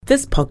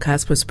This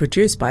podcast was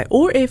produced by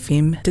OAR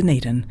FM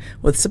Dunedin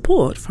with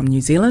support from New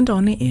Zealand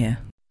On the Air.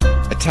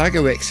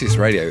 Otago Access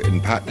Radio,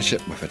 in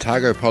partnership with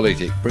Otago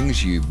Polytech,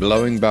 brings you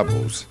Blowing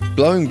Bubbles.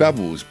 Blowing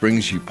Bubbles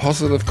brings you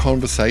positive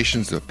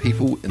conversations with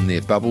people in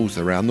their bubbles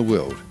around the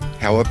world.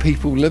 How are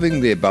people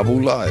living their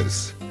bubble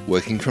lives?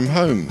 Working from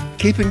home,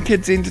 keeping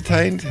kids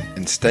entertained,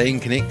 and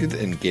staying connected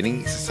and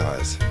getting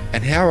exercise.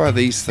 And how are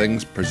these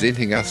things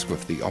presenting us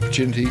with the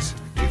opportunities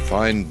to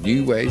find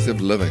new ways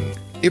of living?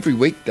 Every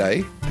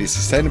weekday, the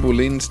Sustainable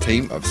Lens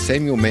team of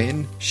Samuel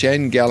Mann,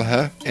 Shane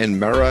Gallagher and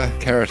Mara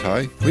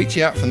Karatai reach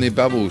out from their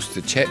bubbles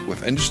to chat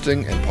with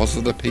interesting and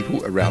positive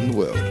people around the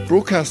world.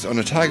 Broadcast on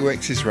Otago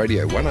Access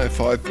Radio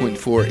 105.4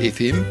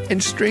 FM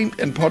and streamed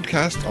and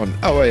podcast on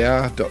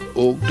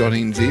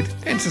oar.org.nz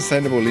and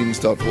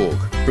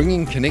sustainablelens.org,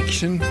 bringing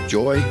connection,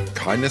 joy,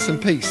 kindness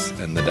and peace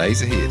in the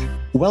days ahead.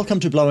 Welcome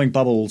to Blowing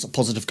Bubbles,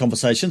 positive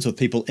conversations with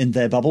people in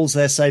their bubbles,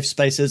 their safe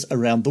spaces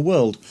around the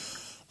world.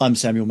 I'm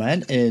Samuel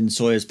Mann in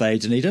Sawyers Bay,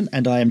 Dunedin,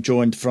 and I am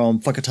joined from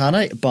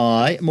Whakatane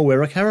by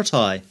Mawera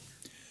Karatai.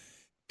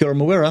 Kia ora,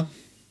 Mawera.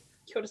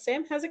 Kia ora,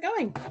 Sam. How's it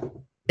going?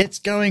 It's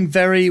going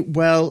very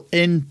well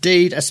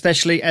indeed,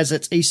 especially as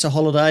it's Easter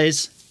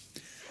holidays.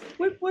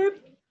 Whoop,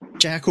 whoop.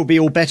 Jack will be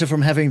all better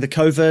from having the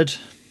COVID.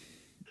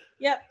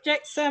 Yep,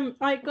 Jack's,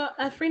 I got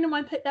a friend of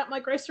mine picked up my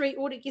grocery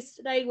order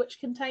yesterday,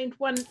 which contained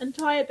one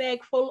entire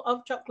bag full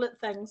of chocolate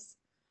things.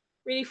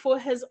 Ready for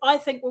his, I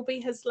think will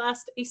be his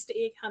last Easter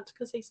egg hunt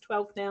because he's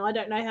 12 now. I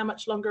don't know how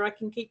much longer I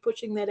can keep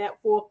pushing that out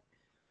for.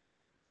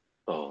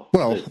 Oh,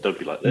 well, don't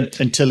be like that.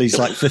 Until he's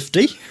like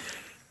 50.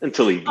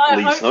 Until he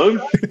leaves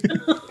home.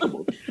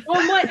 Well,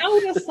 my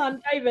eldest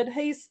son, David,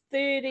 he's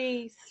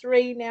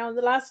 33 now. And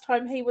the last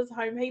time he was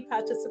home, he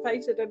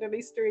participated in an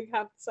Easter egg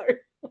hunt. So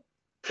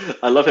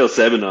I love how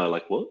Sam and I are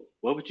like, what?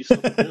 Why would you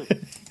stop it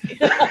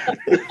now?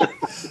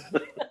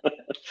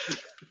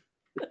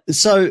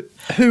 So,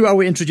 who are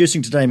we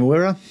introducing today,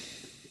 Mawera?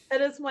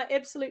 It is my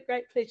absolute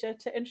great pleasure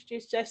to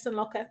introduce Jason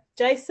Locker.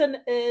 Jason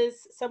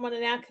is someone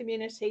in our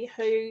community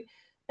who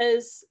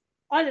is,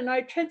 I don't know,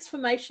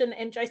 transformation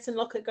and Jason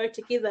Locker go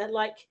together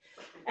like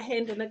a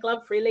hand in a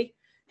glove, really.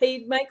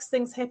 He makes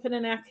things happen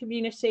in our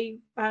community.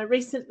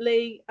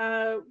 Recently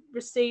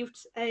received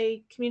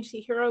a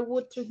Community Hero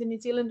Award through the New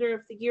Zealander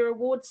of the Year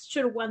Awards.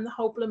 Should have won the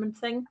whole blooming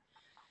thing.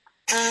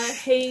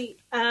 He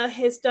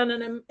has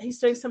done he's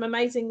doing some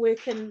amazing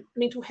work in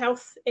mental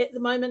health at the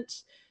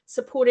moment,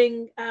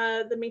 supporting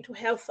the mental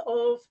health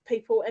of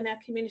people in our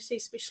community,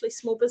 especially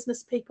small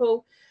business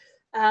people.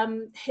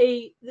 There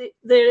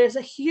is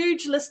a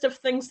huge list of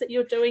things that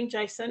you're doing,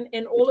 Jason,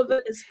 and all of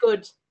it is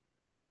good.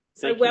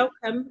 So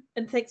welcome,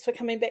 and thanks for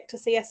coming back to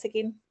see us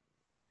again.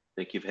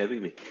 Thank you for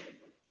having me.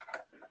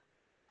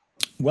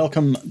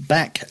 Welcome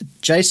back,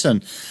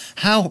 Jason.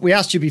 We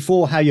asked you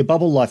before how your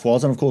bubble life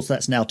was, and of course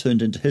that's now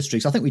turned into history.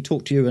 So I think we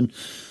talked to you in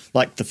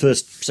like the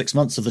first 6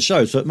 months of the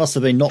show, so it must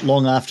have been not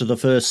long after the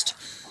first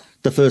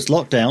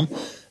lockdown.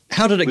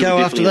 How did it go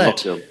after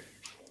that?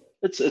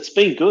 It's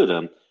been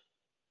good.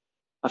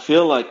 I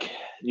feel like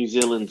New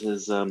Zealand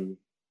has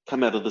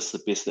come out of this the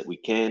best that we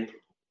can,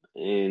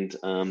 and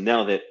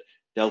now that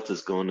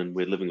Delta's gone and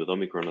we're living with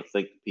Omicron, I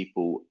think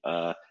people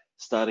are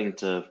starting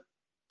to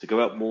go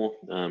out more.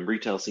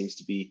 Retail seems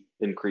to be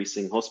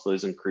increasing,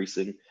 hospitals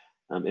increasing,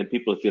 and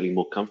people are feeling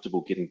more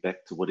comfortable getting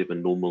back to whatever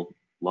normal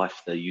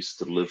life they used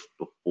to live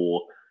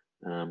before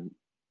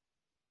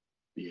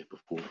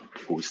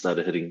we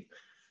started hitting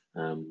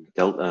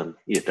Delta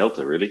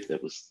really.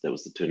 That was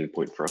the turning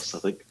point for us, I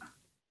think.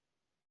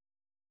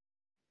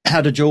 How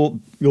did your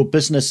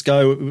business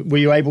go? Were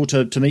you able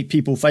to meet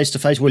people face to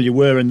face? Well, you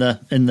were in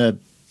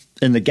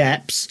the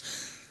gaps.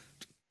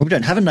 We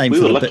don't have a name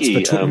for the bits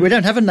between. We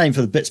don't have a name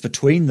for the bits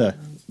between the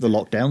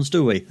lockdowns,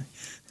 do we?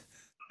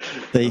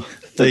 The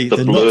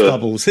not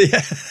bubbles.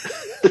 Yeah.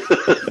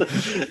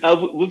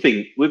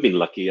 We've been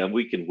lucky.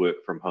 We can work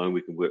from home.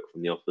 We can work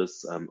from the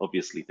office.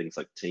 Obviously, things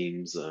like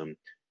Teams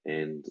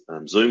and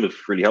Zoom have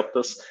really helped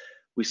us.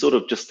 We sort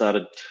of just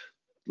started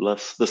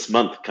this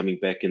month coming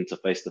back into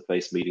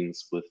face-to-face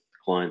meetings with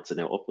clients in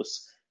our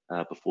office.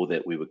 Before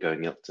that, we were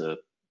going out to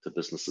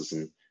businesses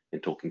and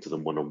talking to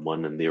them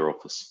one-on-one in their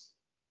office.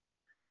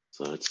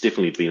 So it's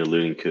definitely been a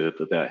learning curve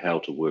about how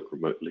to work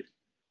remotely.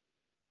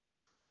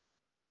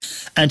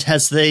 And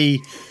has the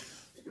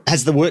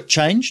work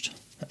changed?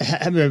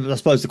 I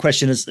suppose the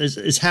question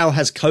is how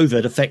has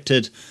COVID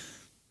affected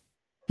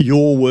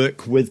your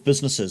work with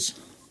businesses?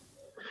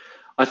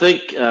 I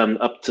think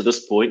up to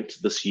this point,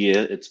 this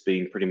year, it's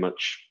been pretty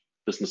much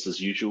business as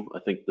usual.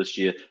 I think this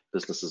year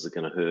businesses are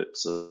going to hurt.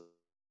 So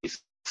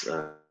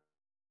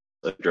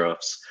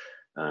drafts,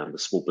 the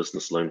small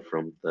business loan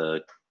from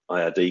the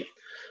IRD,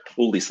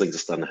 all these things are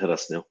starting to hit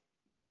us now.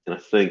 And I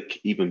think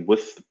even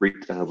with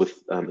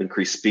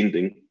increased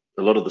spending,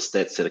 a lot of the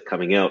stats that are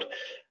coming out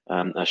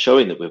are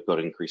showing that we've got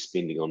increased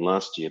spending on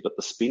last year, but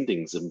the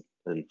spending's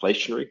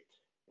inflationary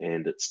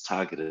and it's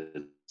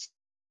targeted.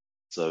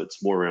 So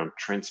it's more around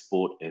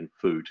transport and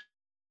food.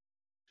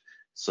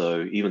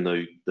 So even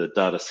though the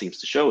data seems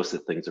to show us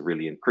that things are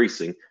really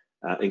increasing,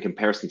 in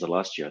comparison to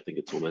last year, I think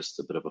it's almost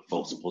a bit of a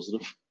false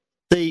positive.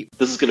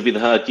 This is going to be the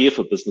hard year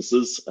for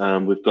businesses.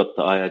 We've got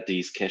the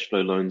IRD's cash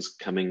flow loans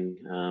coming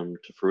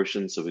to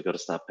fruition, so we've got to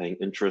start paying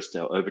interest.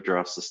 Our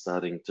overdrafts are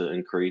starting to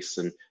increase,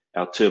 and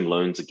our term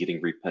loans are getting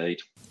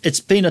repaid.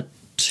 It's been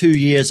 2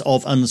 years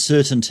of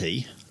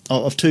uncertainty,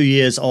 of 2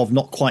 years of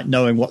not quite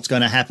knowing what's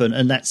going to happen,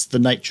 and that's the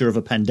nature of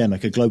a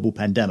pandemic, a global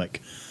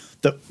pandemic,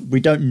 that we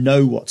don't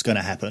know what's going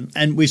to happen.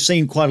 And we've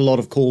seen quite a lot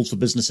of calls for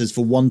businesses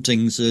for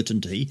wanting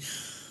certainty.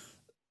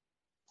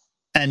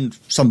 And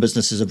some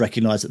businesses have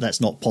recognised that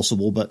that's not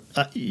possible, but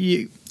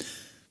you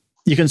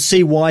can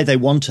see why they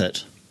want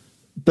it.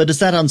 But is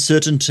that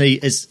uncertainty,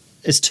 is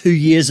 2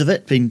 years of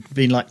it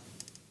been like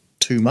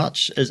too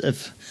much?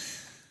 It's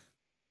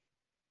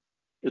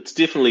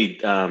definitely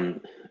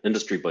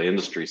industry by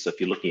industry. So if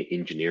you're looking at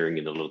engineering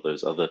and a lot of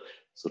those other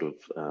sort of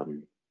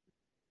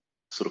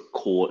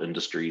core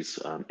industries,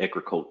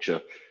 agriculture,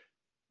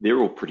 they're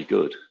all pretty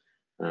good.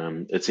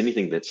 It's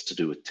anything that's to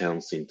do with town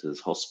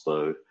centres,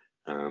 hospo,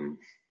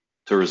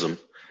 tourism,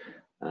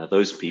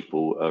 those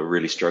people are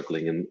really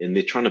struggling, and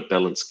they're trying to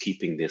balance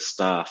keeping their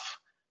staff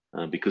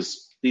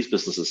because these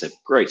businesses have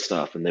great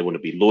staff and they want to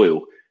be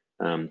loyal,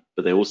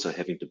 but they're also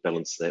having to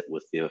balance that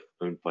with their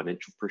own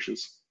financial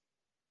pressures.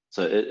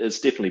 So it's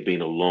definitely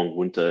been a long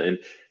winter, and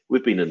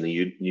we've been in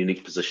the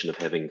unique position of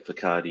having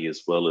whakaari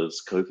as well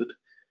as COVID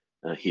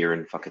here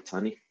in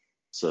Whakatane.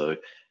 So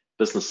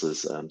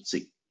businesses,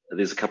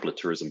 there's a couple of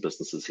tourism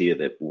businesses here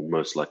that will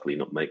most likely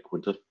not make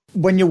winter.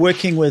 When you're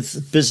working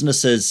with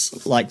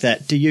businesses like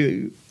that, do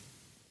you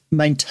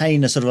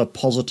maintain a sort of a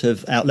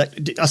positive outlook?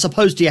 I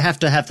suppose, do you have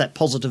to have that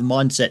positive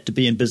mindset to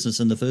be in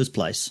business in the first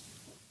place?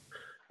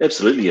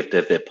 Absolutely, you have to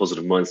have that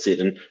positive mindset,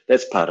 and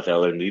that's part of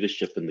our own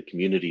leadership in the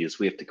community. Is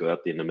we have to go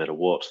out there no matter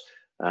what.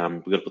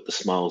 We've got to put the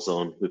smiles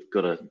on. We've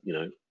got to,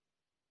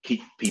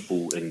 keep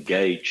people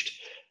engaged,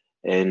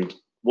 and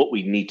what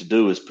we need to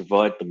do is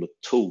provide them with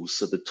tools.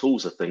 So the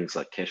tools are things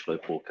like cash flow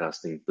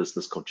forecasting,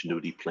 business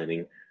continuity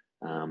planning.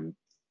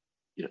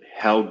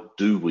 How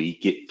do we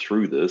get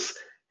through this?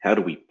 How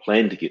do we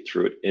plan to get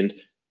through it? And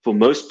for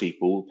most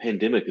people,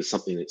 pandemic is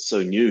something that's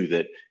so new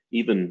that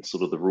even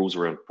sort of the rules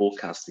around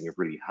forecasting are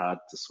really hard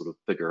to sort of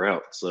figure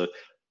out. So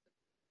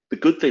the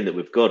good thing that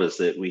we've got is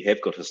that we have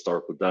got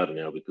historical data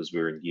now because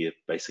we're in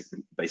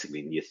basically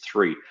in year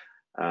 3.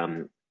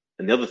 And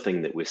the other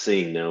thing that we're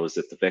seeing now is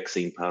that the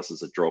vaccine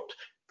passes are dropped.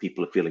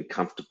 People are feeling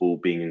comfortable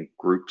being in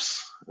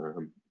groups.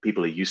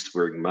 People are used to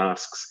wearing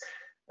masks.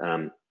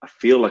 I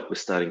feel like we're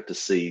starting to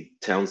see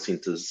town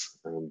centres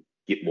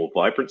get more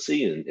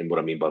vibrancy. And what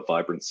I mean by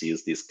vibrancy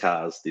is there's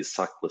cars, there's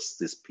cyclists,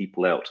 there's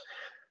people out.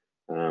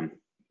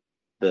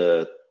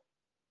 The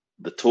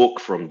talk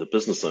from the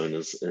business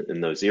owners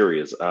in those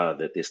areas are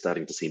that they're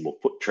starting to see more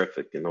foot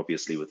traffic. And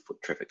obviously with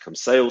foot traffic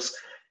comes sales.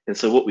 And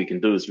so what we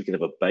can do is we can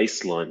have a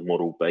baseline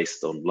model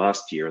based on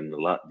last year and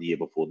the year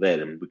before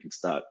that, and we can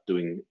start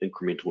doing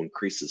incremental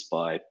increases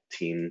by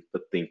 10,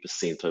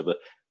 15% over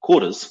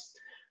quarters,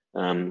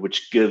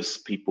 which gives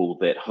people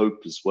that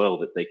hope as well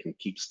that they can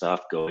keep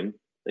staff going,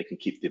 they can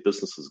keep their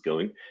businesses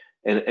going,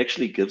 and it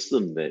actually gives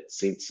them that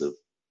sense of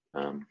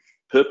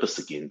purpose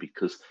again,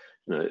 because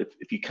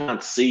if you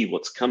can't see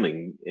what's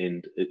coming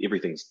and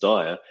everything's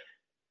dire,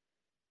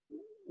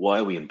 why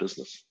are we in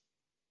business?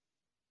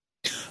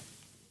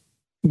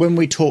 When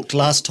we talked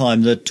last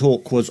time, the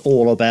talk was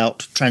all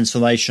about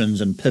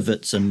transformations and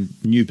pivots and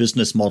new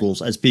business models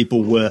as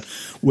people were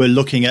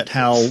looking at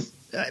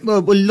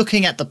we're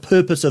looking at the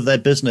purpose of their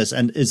business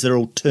and is there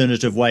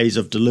alternative ways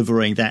of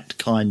delivering that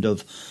kind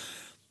of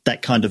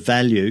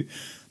value.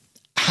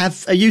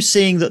 Are you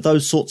seeing that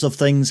those sorts of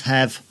things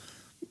have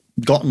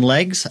gotten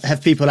legs?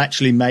 Have people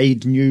actually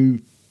made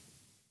new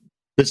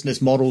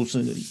business models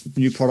and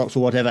new products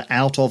or whatever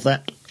out of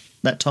that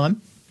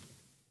time?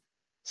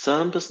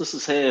 Some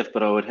businesses have,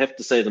 but I would have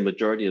to say the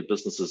majority of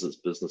businesses, it's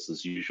business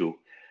as usual,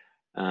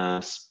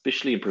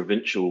 especially in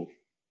provincial.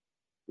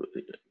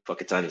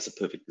 Whakatane is a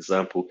perfect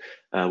example.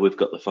 We've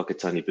got the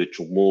Whakatane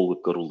Virtual Mall.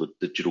 We've got all the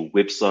digital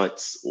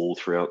websites all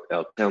throughout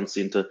our town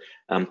centre.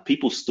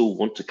 People still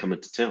want to come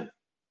into town.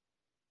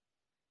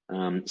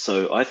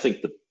 So I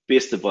think the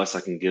best advice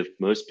I can give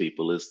most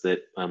people is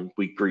that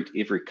we greet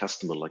every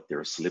customer like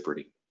they're a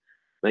celebrity.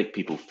 Make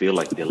people feel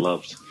like they're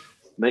loved.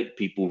 Make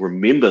people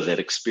remember that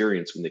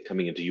experience when they're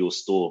coming into your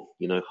store.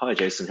 Hi,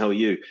 Jason, how are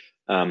you?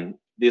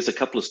 There's a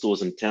couple of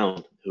stores in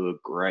town who are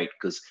great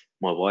because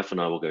my wife and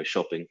I will go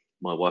shopping.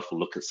 My wife will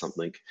look at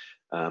something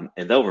and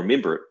they'll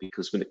remember it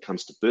because when it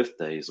comes to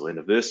birthdays or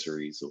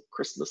anniversaries or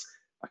Christmas,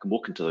 I can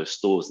walk into those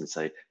stores and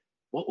say,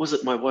 what was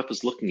it my wife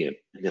was looking at?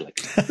 And they're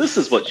like, this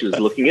is what she was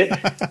looking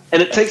at.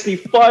 And it takes me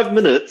 5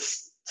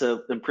 minutes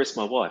to impress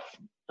my wife.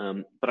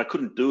 But I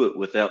couldn't do it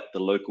without the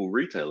local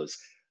retailers.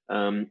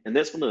 And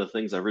that's one of the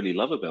things I really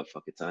love about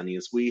Whakatane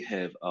is we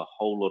have a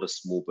whole lot of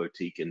small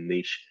boutique and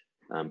niche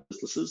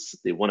businesses.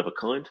 They're one of a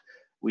kind.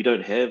 We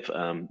don't have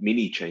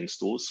many chain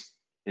stores.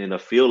 And I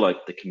feel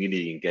like the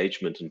community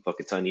engagement in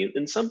Whakatane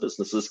in some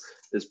businesses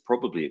is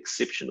probably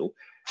exceptional.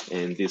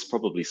 And there's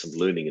probably some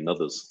learning in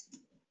others.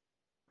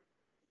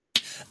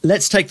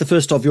 let's take the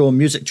first of your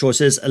music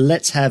choices.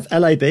 Let's have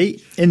LAB,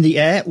 In the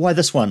Air. Why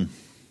this one?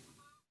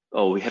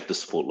 Oh, we have to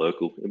support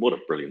local. And what a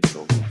brilliant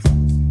song.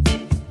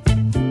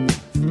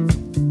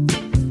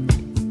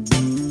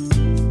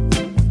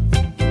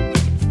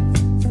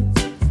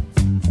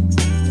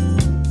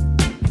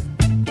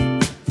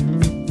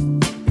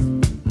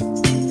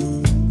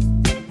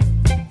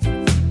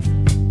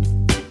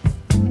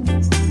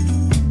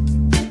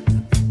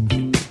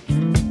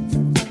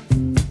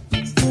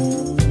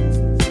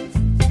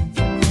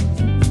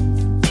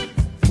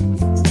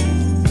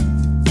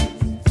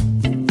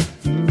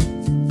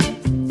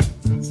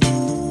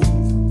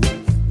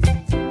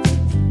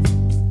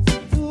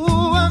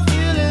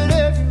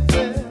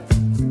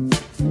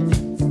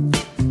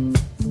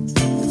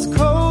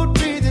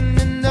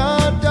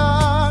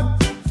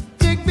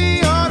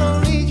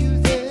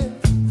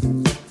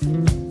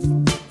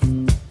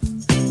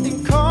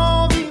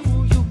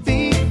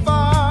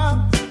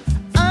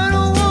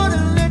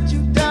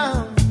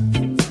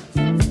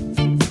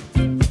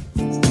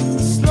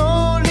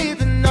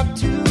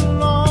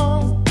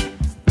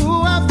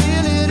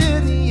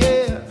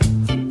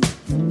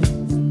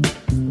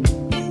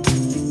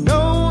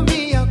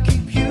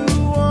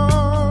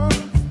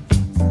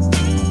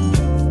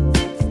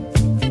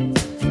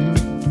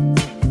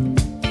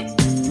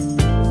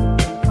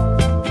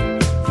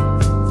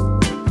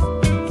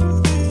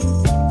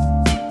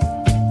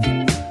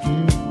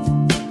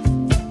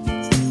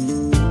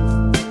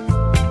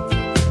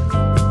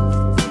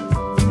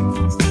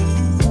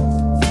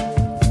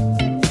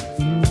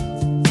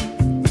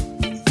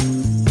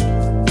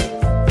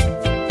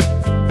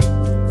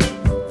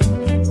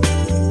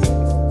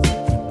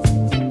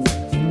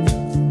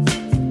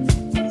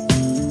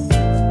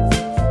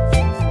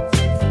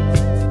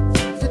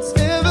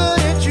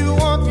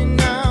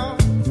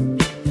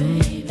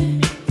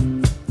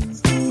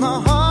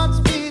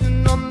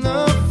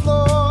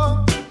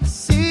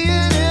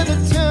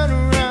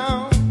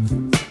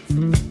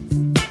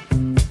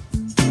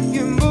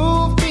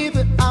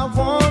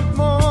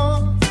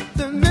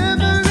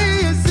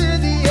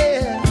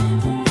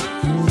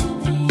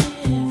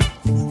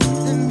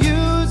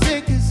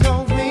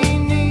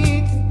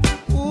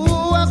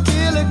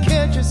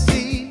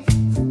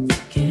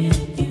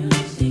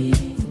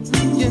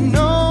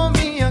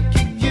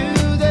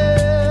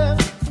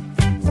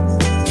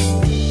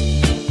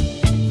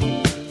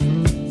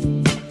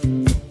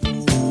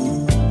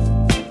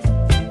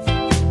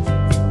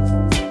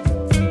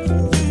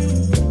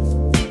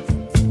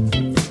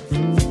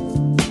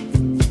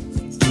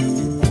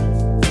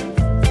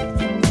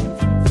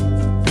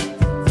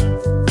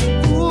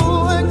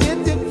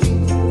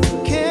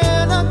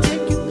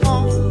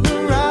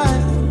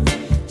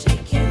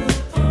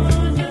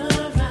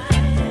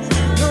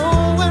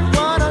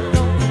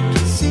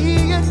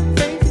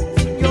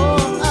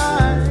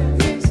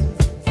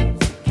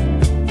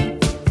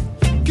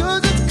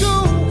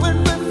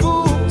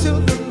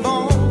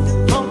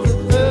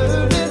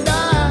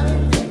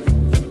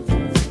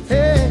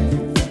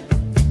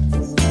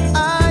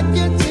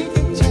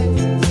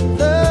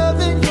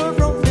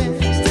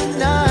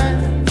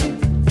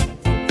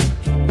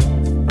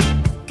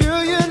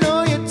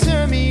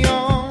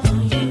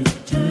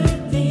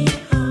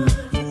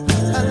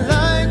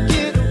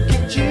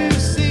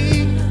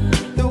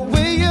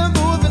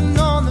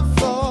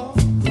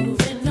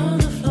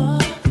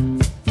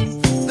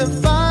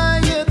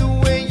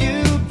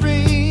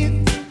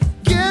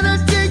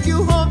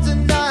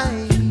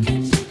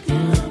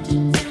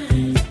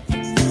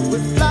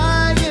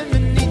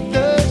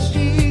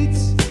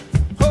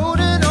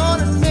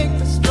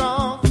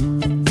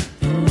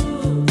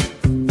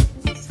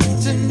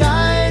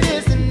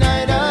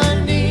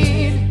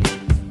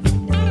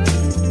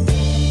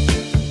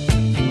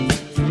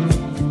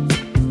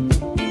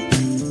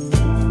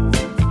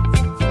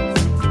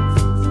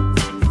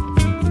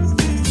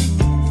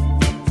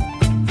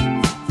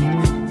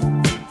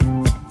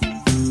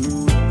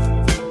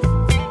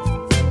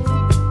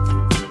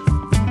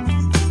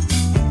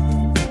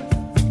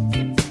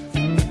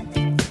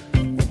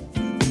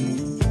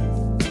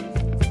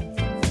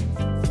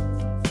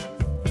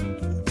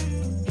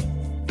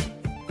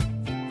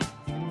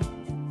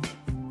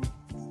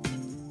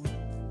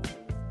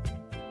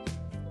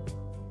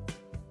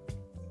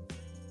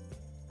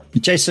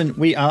 Jason,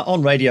 we are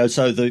on radio,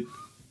 so the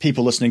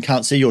people listening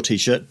can't see your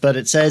T-shirt, but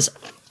it says,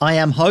 I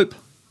am hope.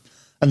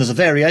 And there's a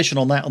variation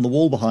on that on the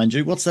wall behind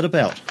you. What's that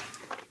about?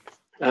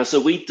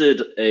 So we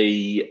did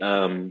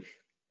an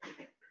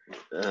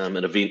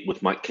event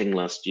with Mike King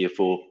year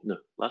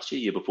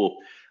before,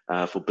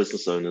 for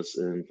business owners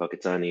in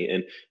Whakatane.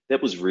 And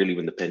that was really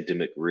when the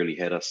pandemic really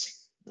had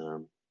us.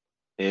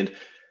 And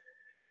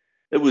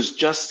it was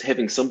just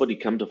having somebody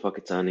come to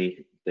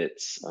Whakatane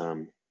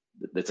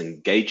that's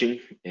engaging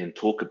and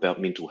talk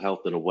about mental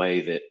health in a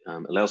way that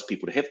allows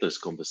people to have those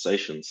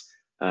conversations.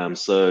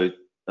 So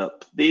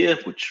up there,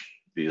 which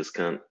viewers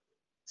can't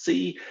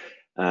see,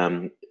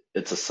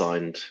 it's a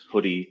signed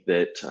hoodie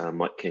that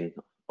Mike King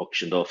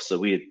auctioned off. So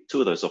we had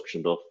 2 of those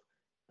auctioned off.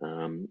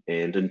 And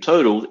in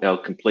total, our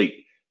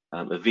complete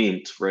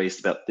event raised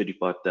about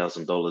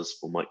 $35,000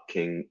 for Mike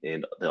King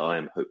and the I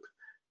Am Hope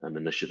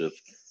initiative.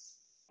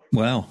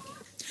 Wow.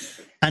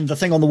 And the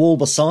thing on the wall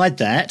beside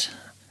that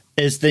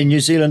is the New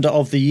Zealander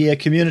of the Year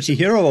Community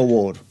Hero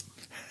Award.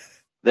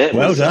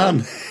 Well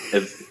done.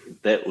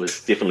 That was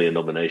definitely a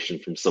nomination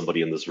from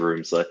somebody in this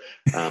room. So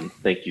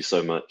thank you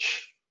so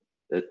much.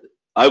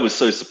 I was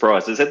so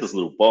surprised. It had this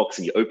little box,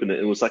 and you open it,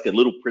 and it was like a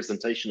little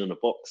presentation in a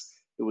box.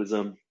 It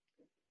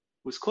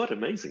was quite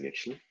amazing,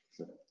 actually.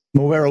 So,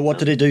 Moera, what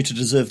did he do to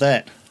deserve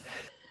that?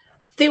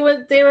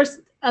 There's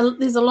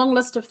a long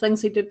list of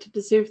things he did to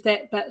deserve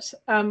that, but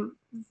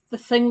the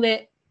thing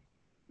that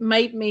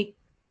made me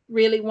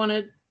really want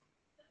to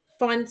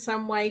find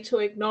some way to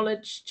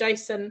acknowledge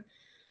Jason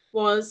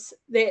was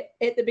that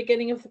at the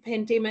beginning of the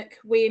pandemic,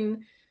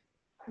 when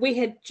we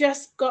had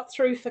just got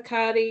through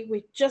Whakaari,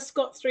 we just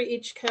got through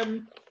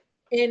Edgecombe,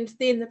 and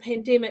then the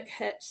pandemic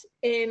hit.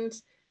 And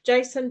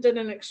Jason did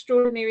an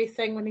extraordinary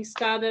thing when he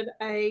started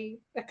a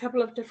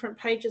couple of different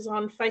pages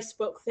on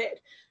Facebook that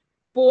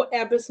brought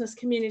our business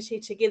community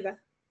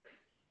together.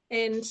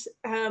 And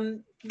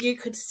you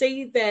could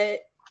see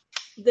that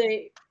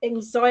the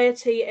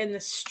anxiety and the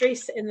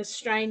stress and the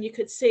strain. You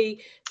could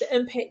see the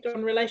impact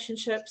on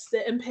relationships,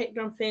 the impact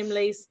on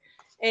families,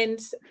 and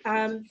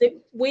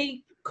that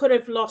we could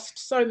have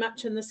lost so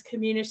much in this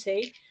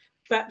community.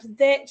 But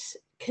that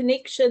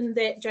connection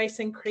that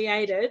Jason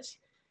created,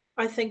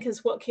 I think,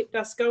 is what kept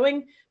us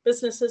going.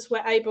 Businesses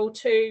were able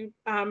to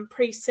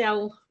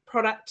pre-sell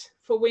product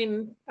for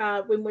when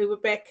we were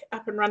back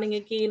up and running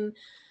again,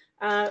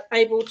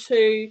 able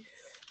to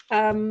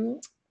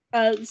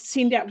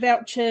send out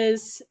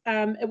vouchers.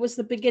 It was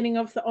the beginning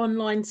of the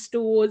online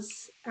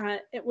stores.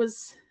 It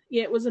was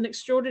an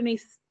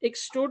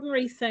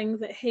extraordinary thing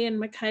that he and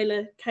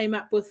Michaela came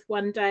up with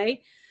one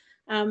day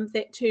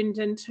that turned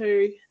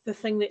into the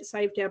thing that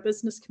saved our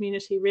business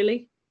community,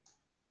 really.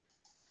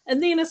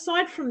 And then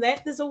aside from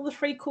that, there's all the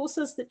free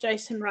courses that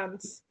Jason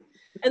runs.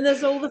 And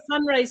there's all the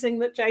fundraising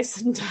that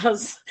Jason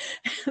does.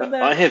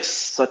 I have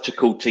such a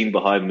cool team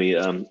behind me.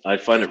 I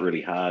find it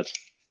really hard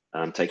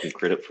taking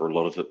credit for a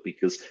lot of it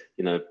because,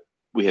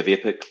 we have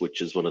Epic,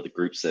 which is one of the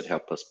groups that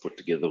help us put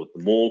together with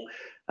the mall.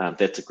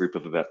 That's a group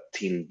of about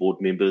 10 board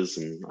members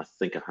and I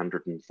think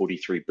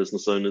 143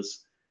 business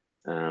owners.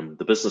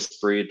 The Business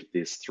Spread,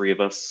 there's 3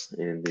 of us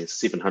and there's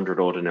 700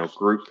 odd in our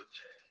group.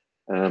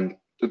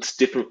 It's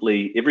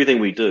definitely everything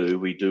we do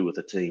with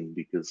a team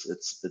because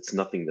it's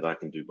nothing that I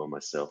can do by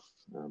myself.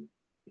 And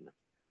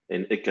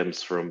it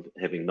comes from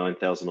having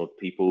 9,000 odd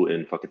people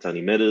in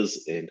Whakatane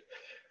Matters, and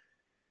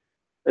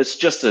it's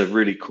just a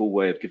really cool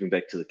way of giving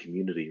back to the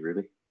community,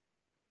 really.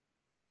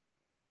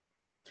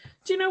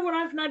 Do you know what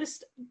I've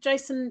noticed,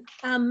 Jason,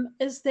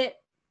 is that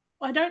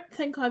I don't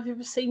think I've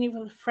ever seen you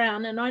with a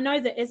frown, and I know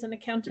that as an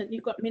accountant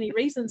you've got many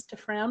reasons to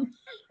frown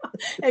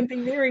and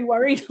be very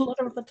worried a lot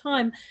of the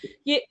time.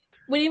 Yet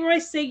whenever I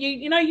see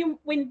you,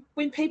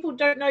 when people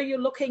don't know you're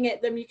looking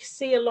at them, you can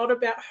see a lot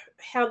about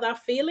how they're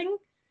feeling,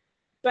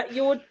 but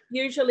you're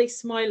usually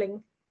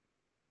smiling.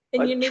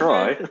 And I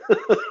try.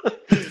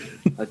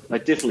 I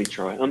definitely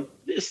try.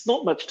 There's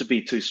not much to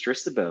be too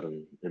stressed about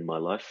in my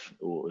life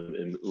or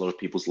in a lot of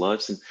people's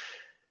lives. And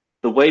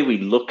the way we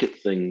look at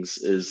things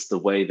is the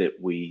way that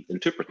we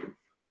interpret them.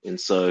 And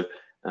so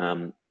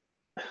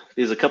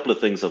there's a couple of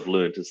things I've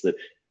learned is that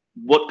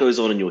what goes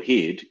on in your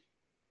head,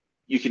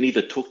 you can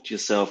either talk to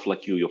yourself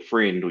like you're your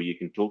friend or you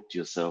can talk to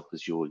yourself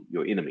as your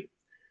enemy.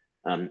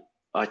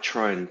 I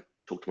try and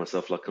talk to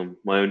myself like I'm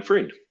my own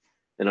friend.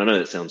 And I know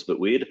that sounds a bit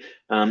weird.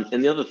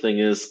 And the other thing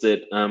is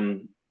that,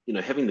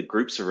 having the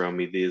groups around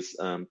me, there's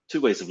 2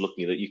 ways of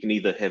looking at it. You can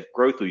either have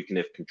growth or you can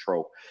have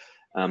control.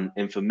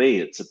 And for me,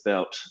 it's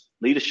about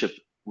leadership.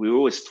 We were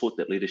always taught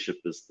that leadership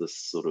is this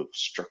sort of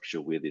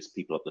structure where there's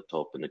people at the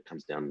top and it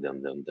comes down,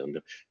 down, down, down,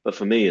 down. But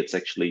for me, it's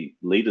actually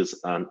leaders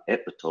aren't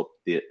at the top.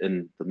 They're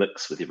in the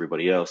mix with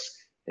everybody else.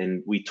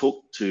 And we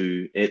talk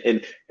to,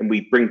 and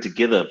we bring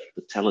together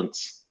the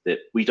talents that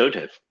we don't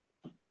have.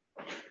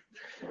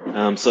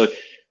 So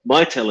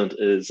my talent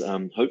is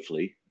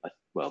hopefully,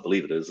 I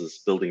believe it is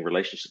building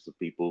relationships with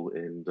people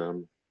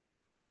and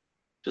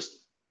just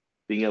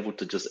being able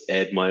to just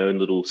add my own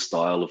little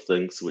style of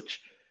things,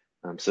 which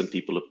some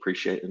people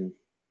appreciate and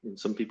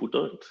some people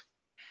don't.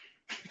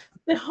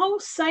 The whole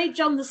Sage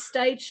on the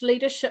Stage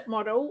leadership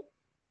model,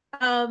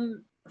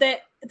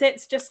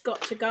 that's just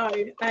got to go,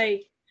 eh?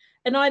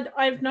 And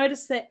I've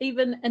noticed that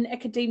even in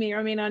academia,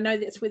 I mean, I know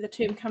that's where the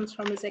term comes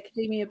from is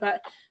academia,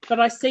 but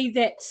I see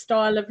that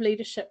style of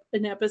leadership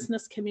in our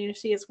business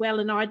community as well.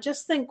 And I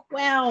just think,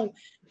 wow,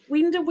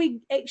 when do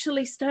we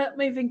actually start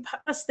moving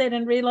past that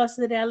and realise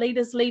that our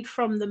leaders lead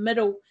from the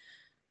middle?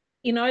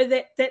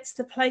 That's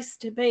the place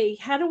to be.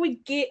 How do we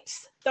get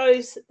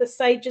the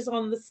sages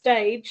on the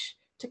stage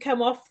to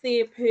come off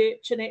their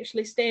perch and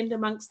actually stand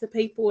amongst the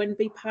people and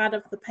be part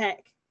of the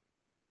pack?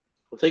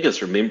 I think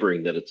it's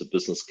remembering that it's a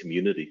business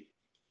community.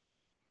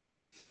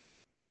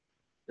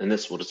 And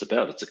that's what it's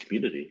about. It's a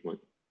community. Like,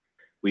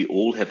 we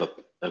all have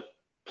a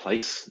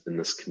place in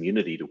this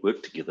community to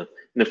work together.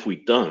 And if we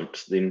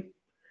don't, then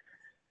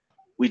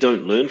we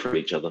don't learn from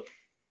each other.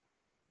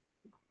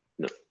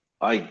 No,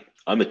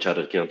 I'm a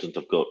chartered accountant.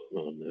 I've got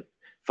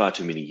far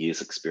too many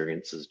years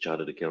experience as a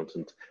chartered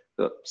accountant.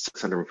 I've got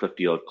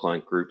 650 odd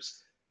client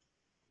groups.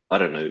 I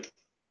don't know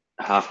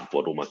half of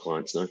what all my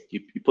clients know.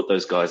 You put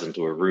those guys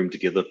into a room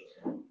together,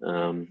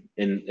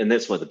 and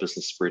that's why the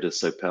business spread is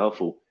so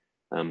powerful,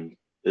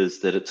 is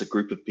that it's a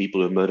group of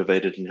people who are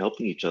motivated and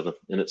helping each other,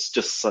 and it's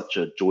just such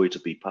a joy to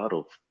be part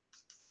of.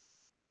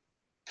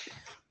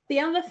 The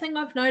other thing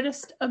I've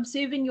noticed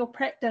observing your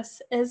practice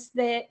is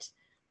that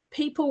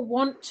people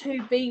want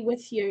to be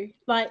with you.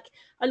 Like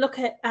I look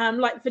at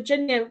like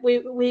Virginia,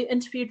 we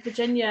interviewed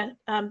Virginia,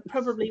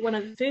 probably one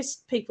of the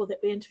first people that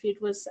we interviewed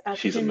was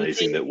she's Virginia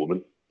amazing, that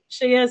woman.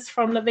 She is,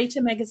 from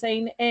Levita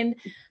magazine, and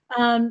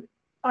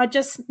I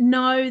just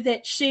know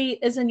that she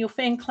is in your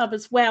fan club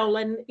as well.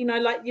 And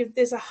like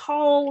there's a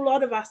whole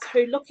lot of us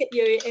who look at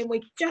you and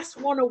we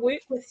just want to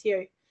work with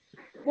you.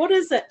 What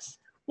is it?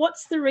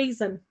 What's the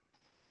reason?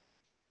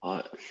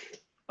 I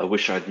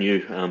wish I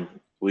knew.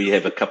 We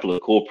have a couple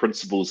of core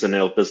principles in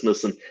our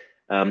business, and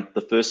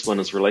the first one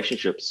is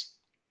relationships.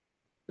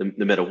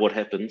 No matter what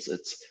happens,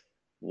 it's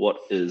what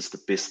is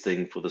the best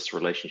thing for this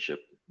relationship.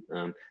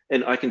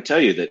 And I can tell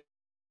you that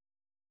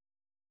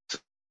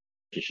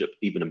relationship,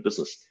 even in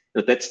business,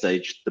 at that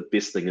stage, the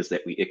best thing is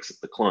that we exit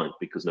the client,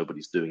 because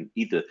nobody's doing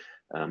either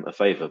a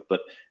favor.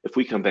 But if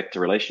we come back to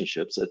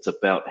relationships, it's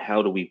about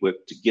how do we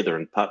work together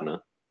and partner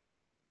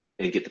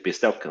and get the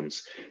best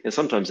outcomes. And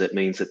sometimes that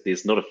means that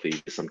there's not a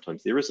fee,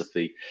 sometimes there is a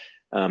fee.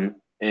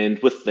 And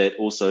with that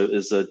also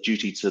is a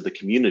duty to the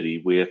community,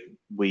 where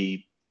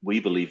we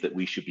believe that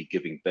we should be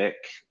giving back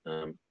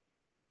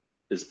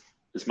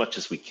as much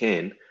as we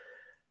can,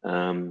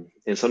 and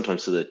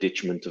sometimes to the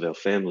detriment of our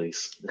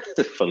families,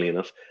 funnily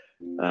enough.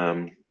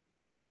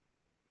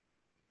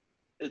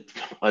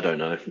 I don't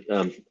know.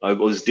 I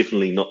was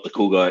definitely not the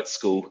cool guy at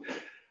school.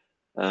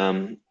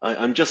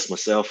 I'm just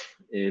myself,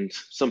 and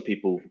some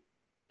people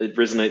it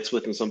resonates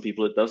with and some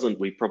people it doesn't.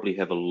 We probably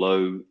have a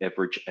low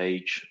average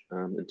age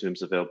in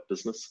terms of our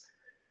business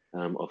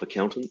of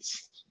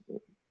accountants.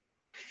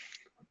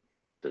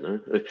 Don't know.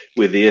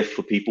 We're there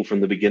for people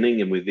from the beginning,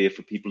 and we're there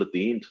for people at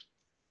the end.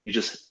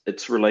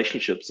 It's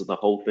relationships. So the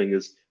whole thing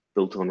is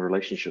built on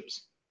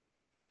relationships.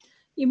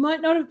 You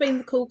might not have been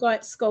the cool guy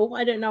at school.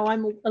 I don't know.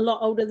 I'm a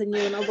lot older than you,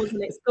 and I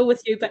wasn't at school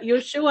with you, but you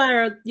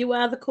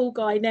are the cool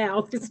guy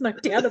now. There's no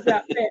doubt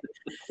about that.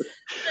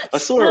 I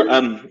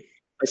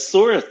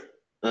saw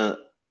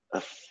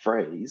a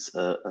phrase,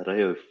 a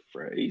reo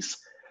phrase,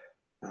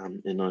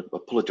 and I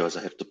apologize,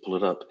 I have to pull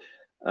it up.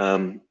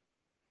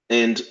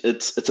 And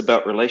it's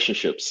about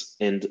relationships,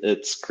 and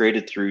it's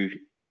created through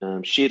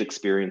shared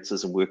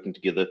experiences and working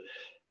together,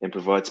 and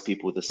provides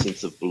people with a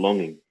sense of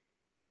belonging.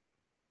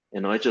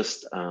 And it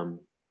just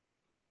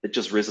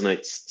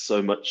resonates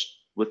so much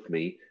with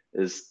me,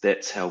 is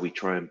that's how we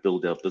try and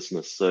build our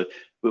business. So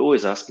we're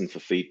always asking for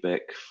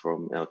feedback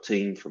from our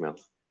team, from our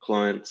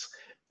clients.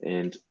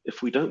 And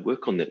if we don't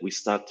work on that, we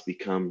start to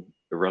become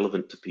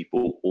irrelevant to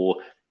people, or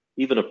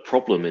even a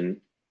problem.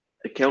 And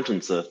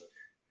accountants are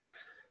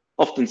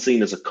often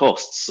seen as a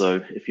cost.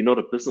 So if you're not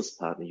a business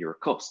partner, you're a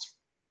cost.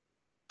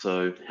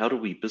 So how do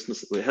we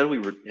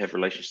have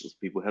relationships with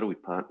people? How do we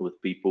partner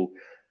with people?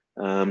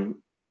 And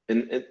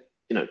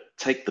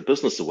take the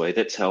business away.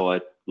 That's how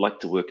I like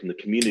to work in the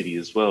community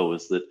as well,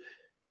 is that,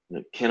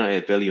 can I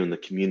add value in the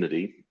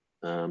community?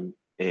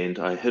 And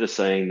I heard a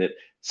saying that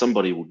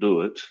somebody will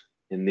do it.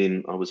 And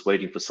then I was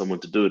waiting for someone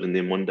to do it. And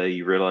then one day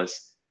you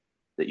realize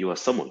that you are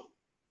someone.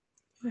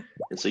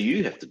 And so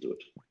you have to do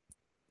it.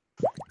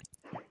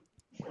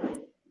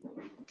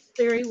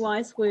 Very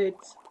wise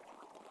words.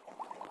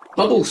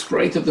 Bubble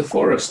Sprite of the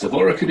Forest of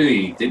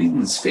Orokonui,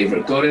 Dunedin's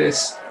favourite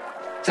goddess,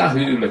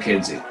 Tahu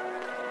Mackenzie.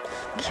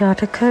 Kia ora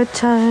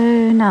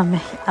koutou, ngā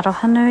mihi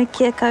aroha nui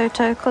kia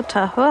koutou ko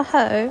tahua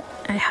hau.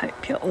 I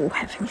hope you're all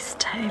having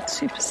stayed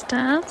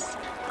superstars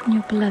in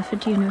your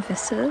beloved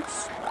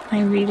universes.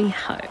 I really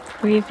hope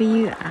wherever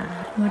you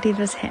are,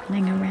 whatever's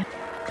happening around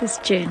this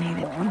journey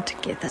that we're on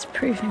together is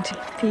proving to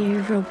be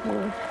very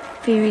rewarding,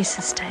 very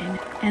sustaining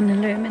and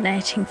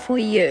illuminating for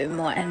you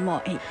more and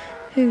more.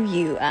 Who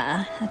you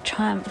are, a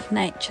triumph of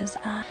nature's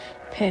art,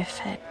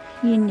 perfect,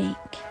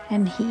 unique,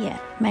 and here,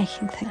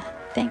 making things.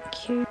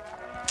 Thank you.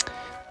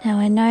 Now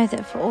I know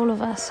that for all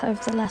of us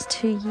over the last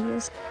 2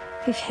 years,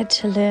 we've had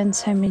to learn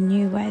so many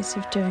new ways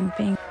of doing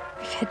being.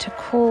 We've had to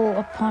call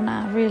upon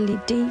our really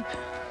deep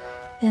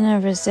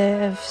inner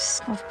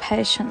reserves of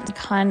patience and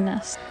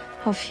kindness,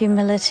 of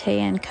humility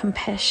and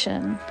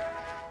compassion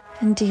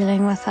in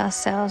dealing with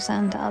ourselves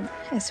and others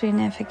as we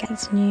navigate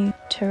these new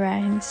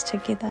terrains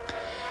together.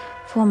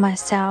 For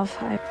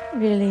myself, I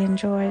really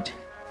enjoyed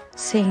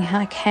seeing how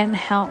I can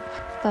help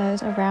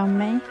those around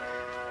me,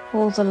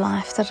 all the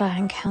life that I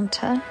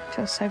encounter. I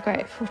feel so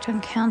grateful to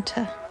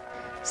encounter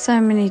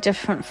so many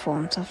different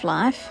forms of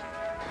life.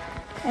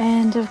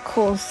 And of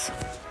course,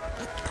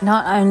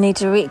 not only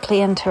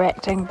directly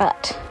interacting,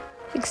 but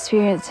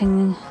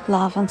experiencing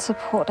love and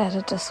support at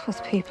a distance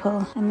with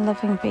people and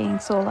living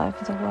beings all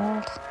over the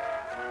world.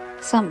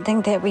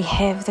 something that we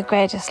have the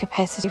greatest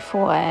capacity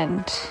for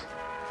and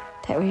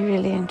that we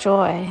really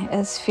enjoy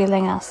is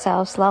feeling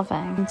ourselves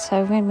loving. And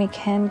so when we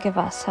can give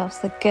ourselves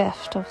the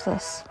gift of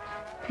this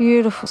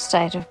beautiful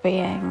state of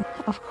being,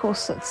 of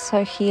course it's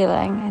so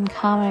healing and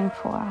calming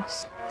for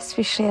us,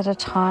 especially at a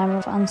time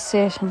of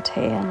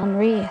uncertainty and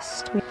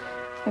unrest.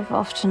 We've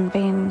often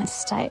been in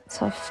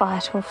states of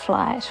fight or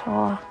flight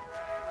or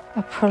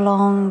a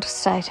prolonged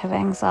state of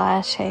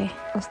anxiety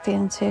with the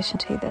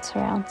uncertainty that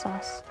surrounds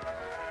us.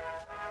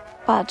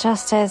 But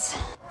just as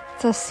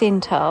the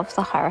centre of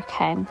the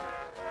hurricane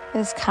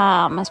is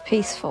calm, is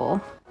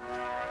peaceful,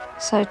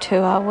 so too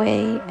are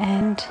we,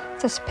 and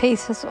this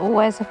peace is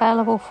always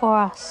available for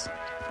us.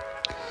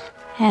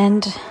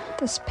 And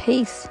this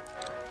peace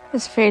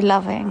is very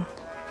loving.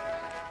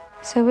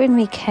 So when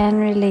we can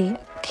really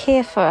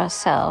care for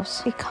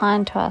ourselves, be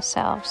kind to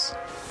ourselves,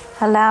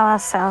 allow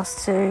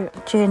ourselves to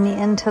journey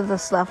into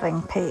this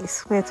loving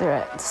peace, whether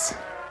it's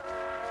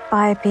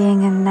by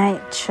being in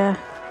nature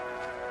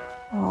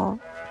or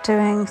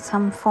doing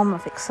some form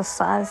of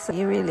exercise that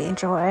you really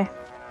enjoy,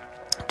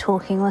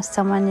 talking with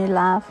someone you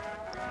love,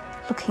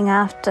 looking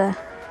after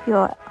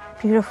your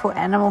beautiful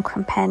animal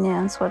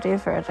companions,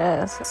 whatever it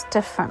is. It's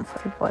different for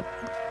everybody.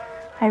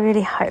 I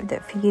really hope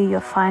that for you, you're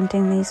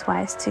finding these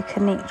ways to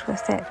connect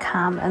with that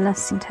calm inner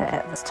centre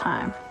at this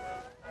time.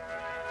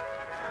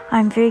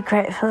 I'm very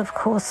grateful, of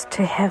course,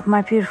 to have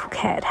my beautiful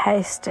cat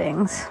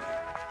Hastings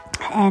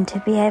and to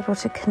be able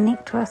to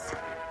connect with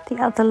the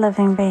other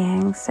living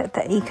beings at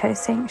the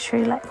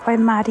eco-sanctuary like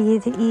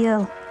Waimarie the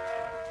eel.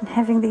 And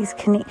having these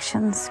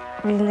connections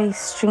really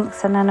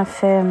strengthen and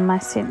affirm my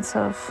sense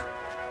of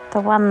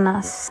the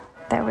oneness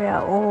that we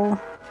are all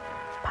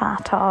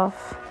part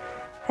of,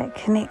 that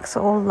connects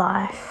all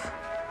life,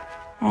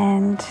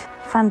 and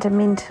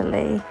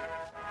fundamentally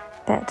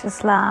that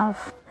is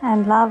love.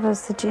 And love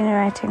is the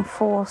generating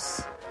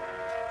force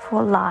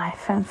for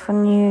life and for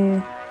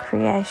new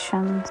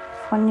creations,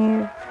 for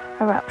new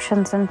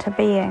eruptions into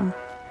being.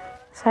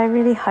 So I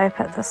really hope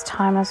at this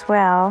time as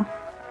well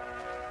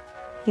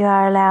you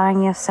are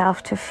allowing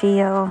yourself to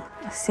feel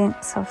a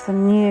sense of the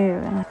new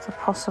and the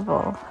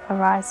possible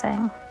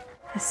arising,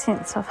 a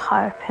sense of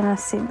hope and a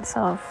sense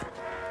of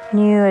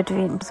new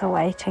adventures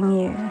awaiting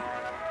you,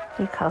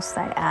 because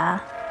they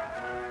are.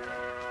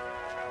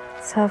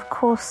 So of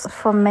course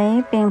for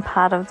me, being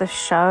part of the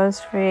show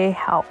is very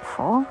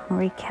helpful,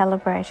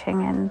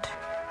 recalibrating and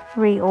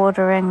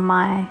reordering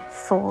my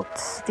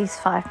thoughts these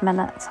 5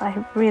 minutes.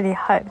 I really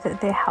hope that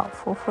they're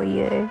helpful for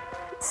you.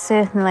 It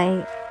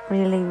certainly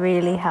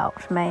really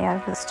helped me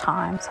over this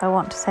time. So I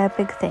want to say a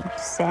big thank you to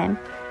Sam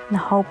and the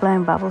whole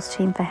Blowing Bubbles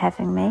team for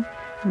having me,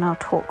 and I'll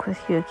talk with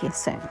you again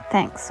soon.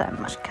 Thanks so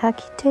much. Ka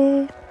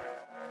kite.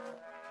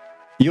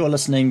 You're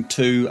listening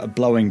to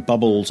Blowing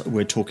Bubbles.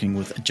 We're talking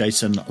with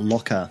Jason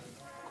Locker.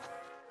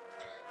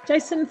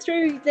 Jason,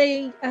 through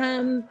the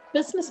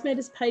Business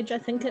Matters page, I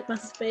think it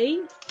must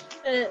be,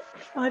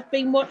 I've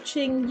been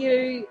watching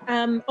you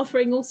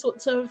offering all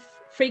sorts of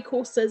free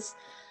courses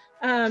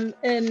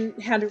in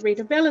how to read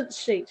a balance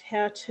sheet,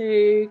 how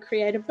to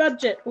create a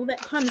budget, all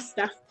that kind of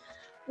stuff.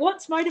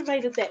 What's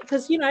motivated that?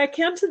 Because, you know,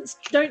 accountants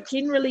don't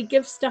generally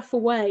give stuff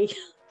away.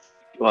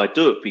 Well, I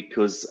do it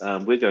because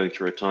we're going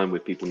through a time where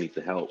people need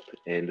the help.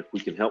 And if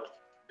we can help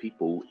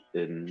people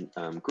in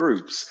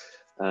groups,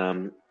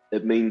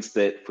 it means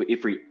that for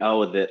every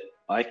hour that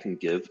I can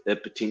give,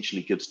 it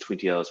potentially gives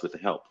 20 hours worth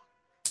of help.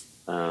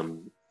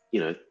 You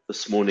know,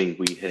 this morning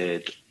we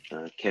had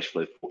cash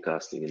flow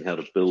forecasting and how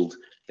to build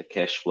a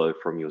cash flow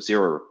from your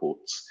Xero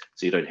reports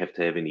so you don't have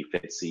to have any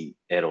fancy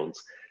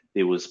add-ons.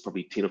 There was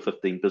probably 10 or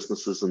 15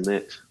 businesses in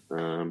that.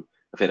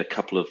 I've had a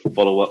couple of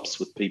follow-ups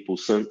with people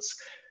since.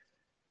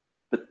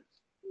 But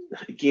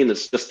again,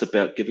 it's just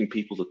about giving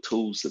people the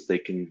tools that they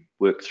can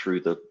work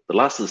through the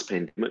last of this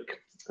pandemic.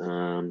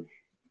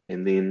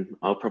 And then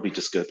I'll probably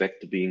just go back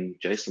to being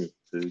Jason,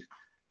 who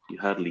you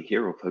hardly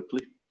hear of,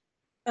 hopefully.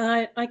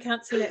 I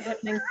can't see that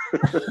happening.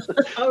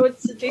 I would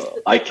suggest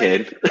that I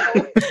can.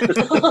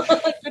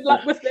 Good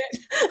luck with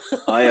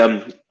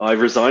that. I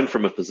resigned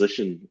from a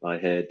position I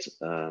had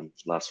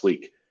last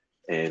week,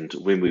 and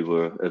when we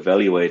were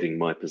evaluating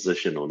my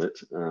position on it,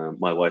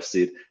 my wife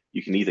said,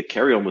 you can either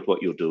carry on with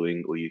what you're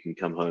doing or you can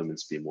come home and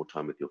spend more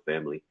time with your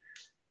family.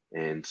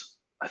 And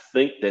I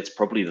think that's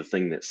probably the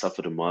thing that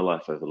suffered in my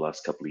life over the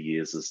last couple of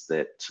years, is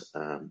that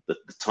the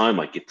time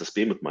I get to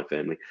spend with my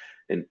family.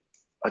 And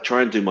I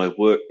try and do my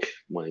work,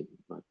 my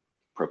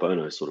pro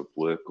bono sort of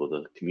work or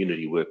the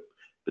community work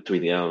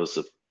between the hours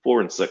of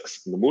 4 and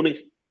 6 in the morning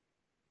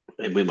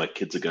and when my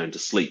kids are going to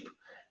sleep.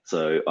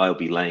 So I'll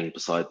be laying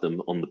beside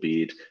them on the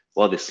bed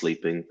while they're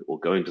sleeping or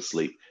going to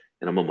sleep,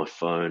 and I'm on my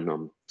phone,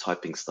 I'm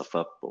typing stuff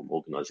up, I'm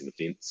organizing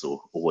events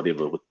or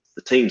whatever with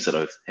the teams that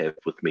I have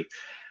with me.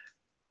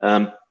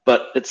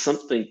 But it's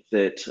something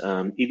that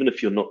even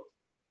if you're not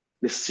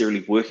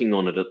necessarily working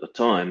on it at the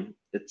time,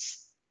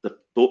 it's the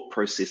thought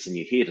process in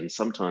your head, and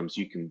sometimes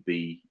you can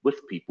be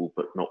with people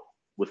but not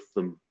with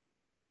them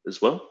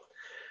as well.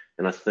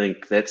 And I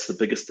think that's the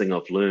biggest thing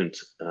I've learned,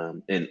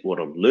 and what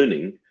I'm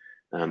learning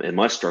And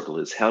my struggle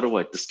is, how do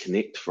I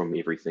disconnect from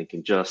everything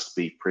and just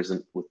be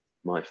present with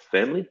my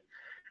family?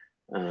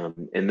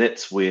 And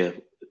that's where,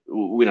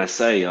 when I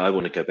say I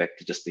want to go back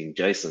to just being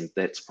Jason,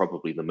 that's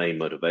probably the main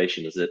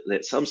motivation, is that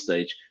at some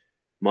stage,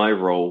 my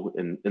role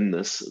in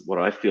this, what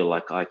I feel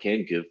like I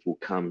can give, will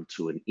come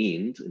to an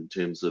end in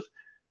terms of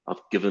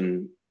I've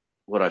given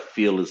what I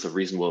feel is a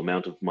reasonable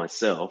amount of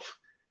myself.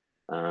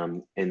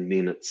 And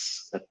then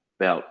it's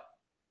about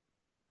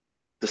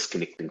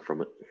disconnecting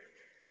from it.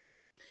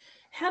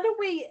 How do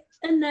we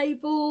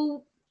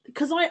enable,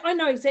 because I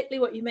know exactly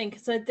what you mean,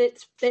 because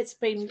that's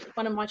been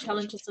one of my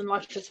challenges in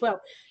life as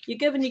well. You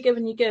give and you give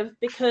and you give,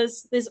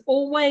 because there's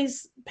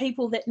always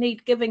people that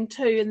need giving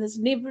too, and there's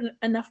never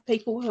enough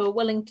people who are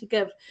willing to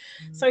give.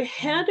 So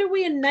how do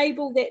we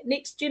enable that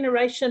next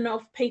generation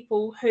of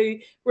people who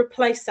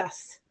replace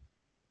us,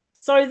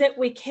 so that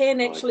we can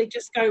actually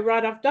just go,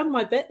 right, I've done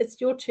my bit, it's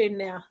your turn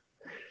now?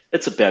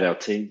 It's about our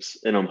teams,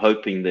 and I'm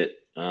hoping that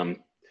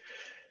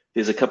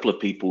there's a couple of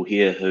people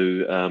here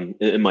who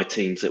in my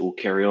teams that will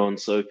carry on.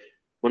 So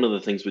one of the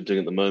things we're doing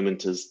at the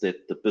moment is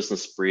that the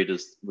business spread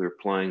is we're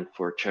applying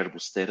for a charitable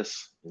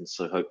status, and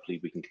so hopefully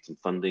we can get some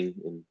funding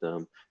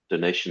and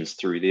donations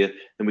through there,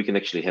 and we can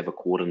actually have a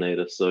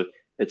coordinator. So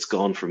it's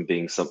gone from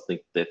being something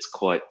that's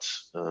quite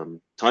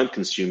time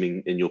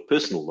consuming in your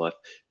personal life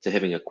to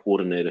having a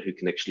coordinator who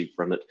can actually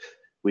run it.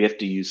 We have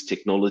to use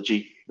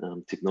technology.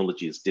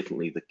 Technology is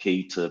definitely the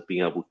key to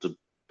being able to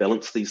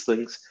balance these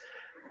things.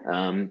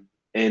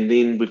 And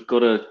then we've got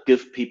to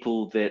give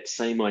people that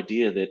same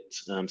idea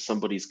that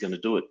somebody's going to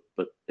do it,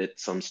 but at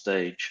some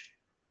stage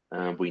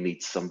we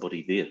need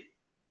somebody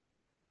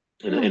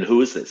there. And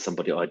who is that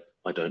somebody? I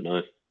don't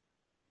know.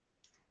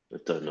 I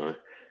don't know.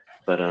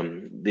 But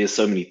there's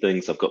so many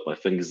things I've got my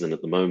fingers in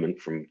at the moment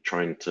from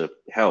trying to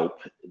help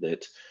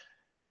that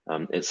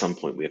at some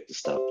point we have to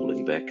start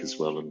pulling back as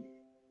well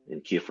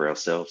and care for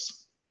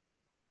ourselves.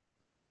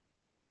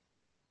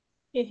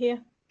 Yeah.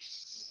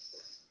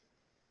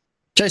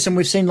 Jason,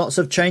 we've seen lots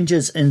of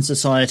changes in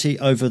society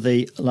over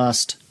the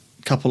last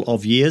couple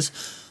of years.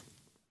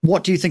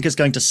 What do you think is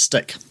going to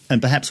stick?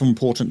 And perhaps more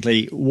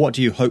importantly, what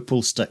do you hope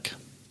will stick?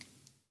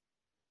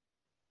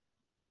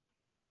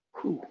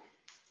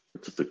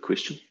 That's a big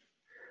question.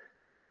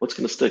 What's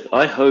going to stick?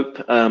 I hope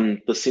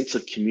the sense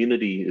of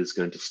community is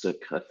going to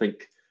stick. I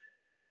think,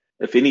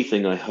 if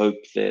anything, I hope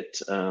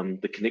that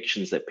the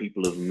connections that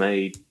people have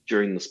made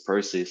during this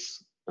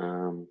process,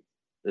 and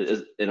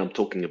I'm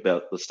talking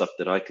about the stuff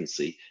that I can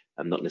see,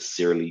 and not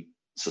necessarily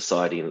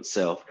society in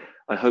itself,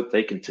 I hope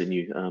they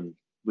continue.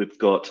 We've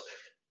got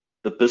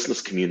the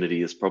business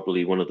community is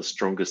probably one of the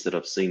strongest that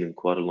I've seen in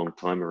quite a long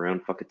time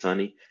around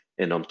Whakatane,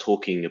 and I'm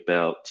talking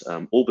about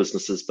all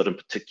businesses, but in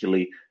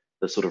particularly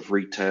the sort of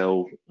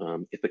retail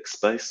epic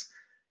space.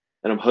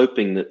 And I'm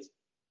hoping that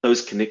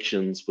those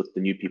connections with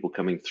the new people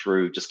coming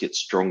through just get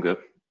stronger,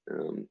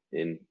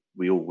 and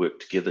we all work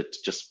together to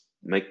just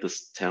make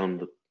this town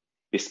the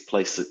best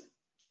place it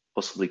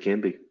possibly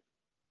can be.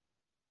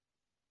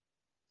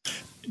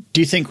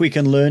 Do you think we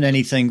can learn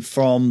anything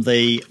from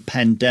the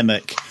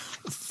pandemic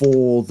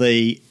for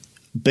the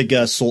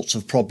bigger sorts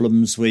of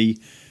problems we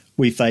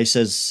face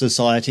as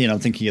society? And I'm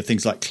thinking of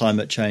things like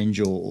climate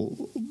change or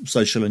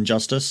social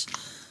injustice.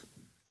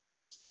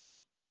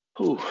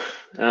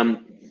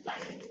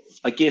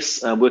 I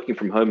guess working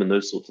from home and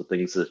those sorts of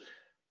things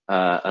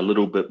are a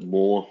little bit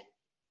more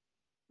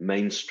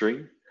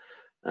mainstream.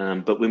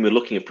 But when we're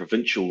looking at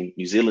provincial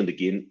New Zealand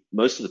again,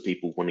 most of the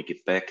people want to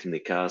get back in their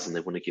cars and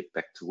they want to get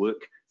back to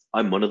work.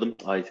 I'm one of them.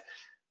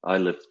 I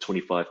live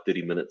 25,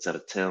 30 minutes out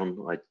of town.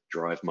 I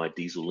drive my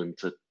diesel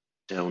into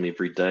town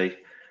every day.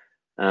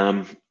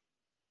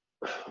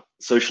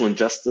 Social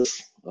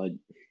injustice,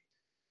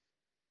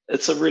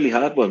 it's a really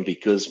hard one,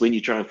 because when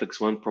you try and fix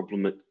one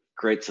problem, it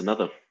creates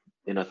another.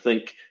 And I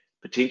think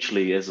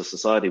potentially as a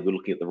society, we're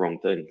looking at the wrong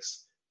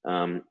things,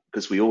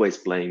 because we always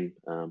blame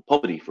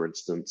poverty, for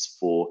instance,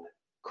 for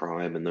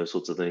crime and those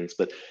sorts of things.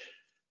 But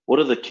what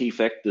are the key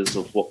factors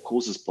of what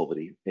causes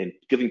poverty? And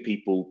giving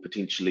people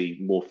potentially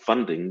more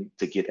funding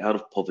to get out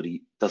of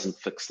poverty doesn't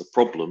fix the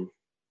problem.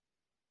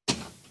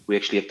 We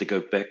actually have to go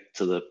back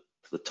to the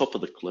top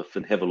of the cliff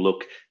and have a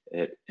look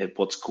at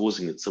what's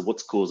causing it. So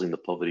what's causing the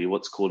poverty?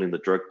 What's causing the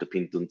drug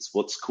dependence?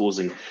 What's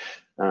causing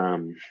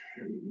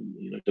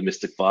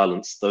domestic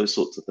violence? Those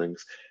sorts of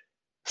things.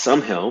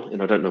 Somehow,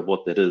 and I don't know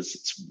what that is,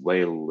 it's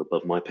way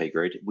above my pay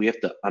grade, we have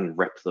to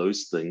unwrap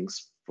those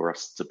things for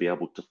us to be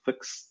able to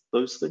fix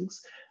those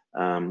things.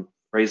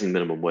 Raising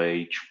minimum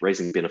wage,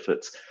 raising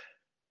benefits,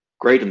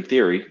 great in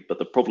theory, but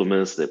the problem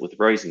is that with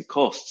raising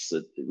costs,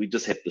 we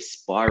just have this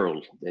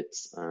spiral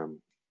that's,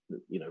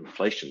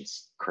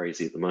 inflation's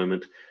crazy at the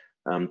moment.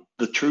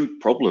 The true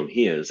problem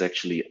here is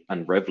actually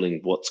unraveling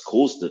what's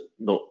caused it,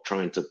 not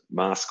trying to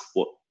mask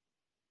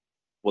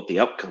what the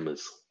outcome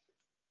is.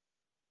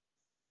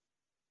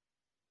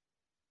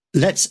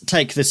 Let's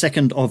take the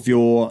second of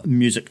your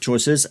music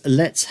choices.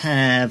 Let's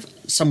have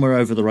Somewhere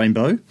Over the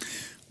Rainbow.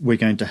 We're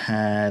going to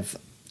have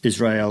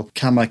Israel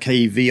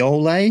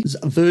Kamakawiwo'ole's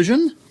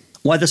version.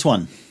 Why this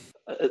one?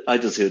 I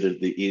just heard it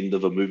at the end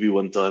of a movie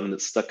one time, and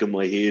it's stuck in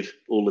my head.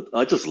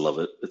 I just love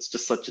it. It's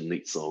just such a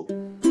neat song.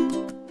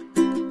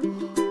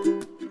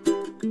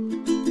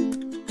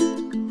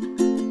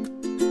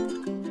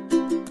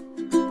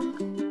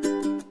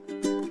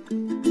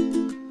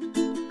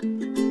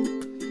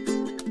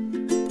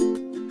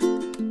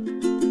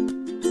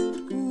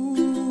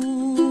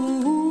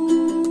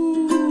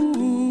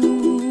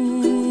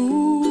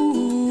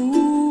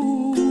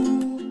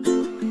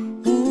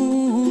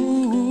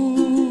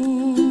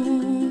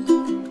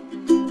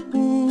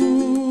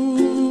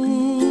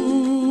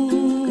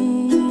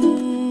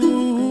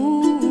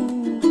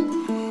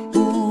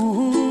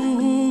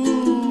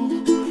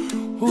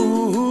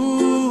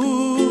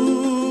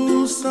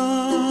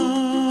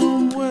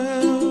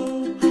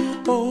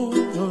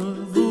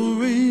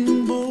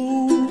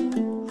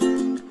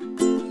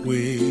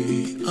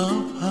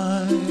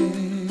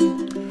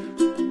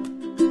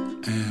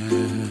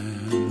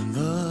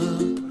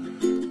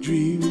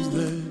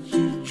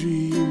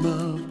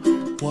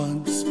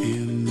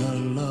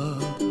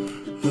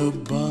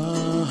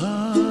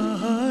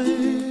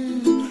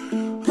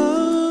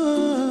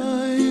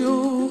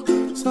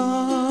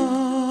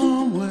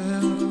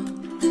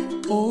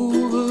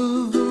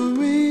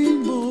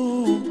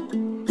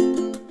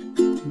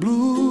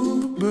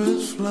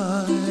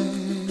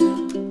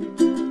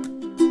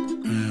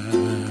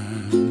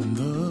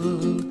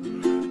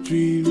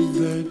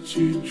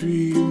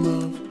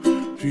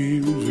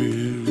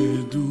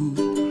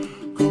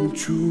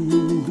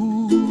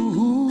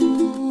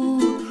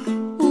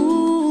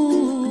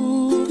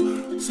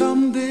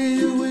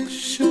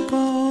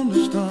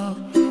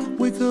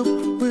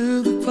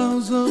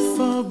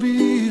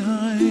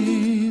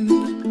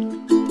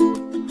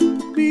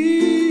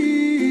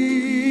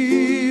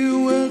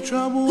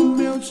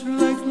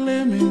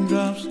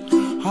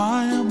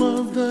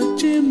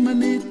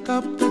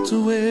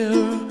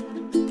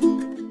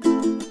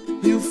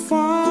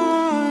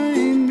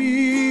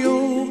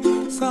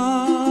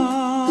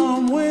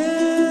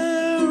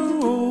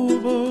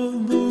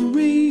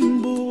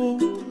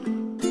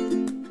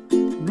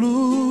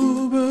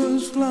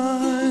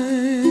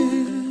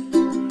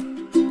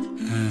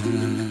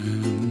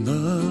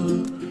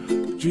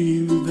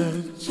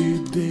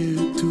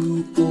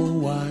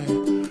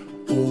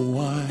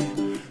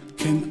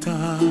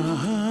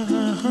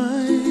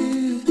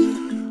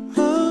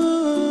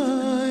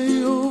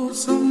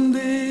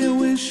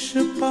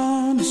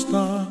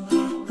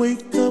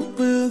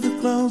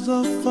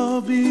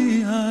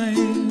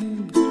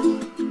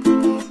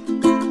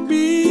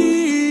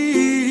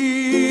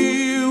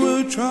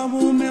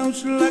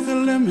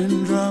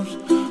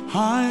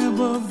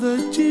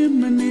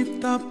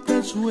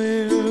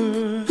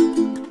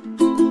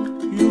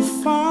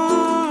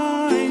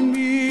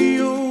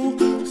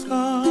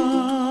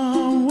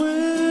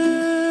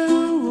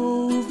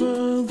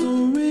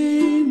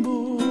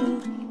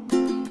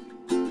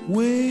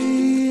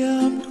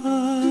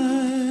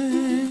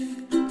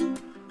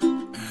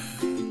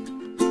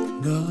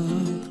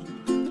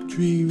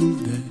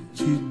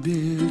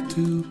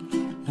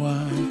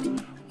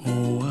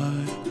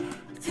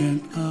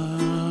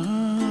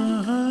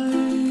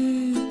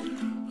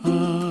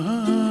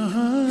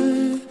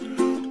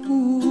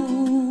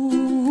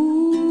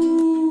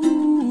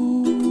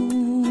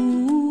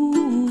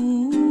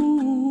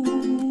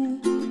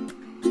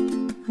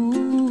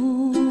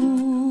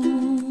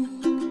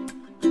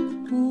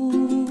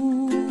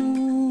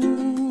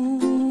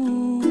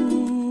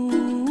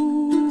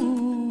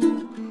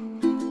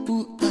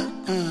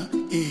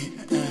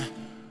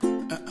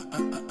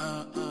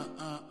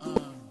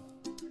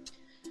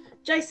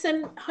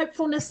 Jason,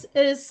 hopefulness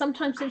is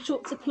sometimes in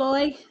short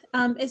supply.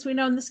 As we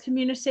know in this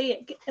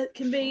community, it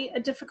can be a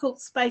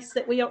difficult space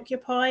that we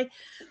occupy.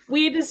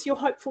 Where does your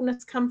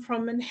hopefulness come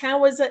from, and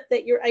how is it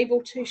that you're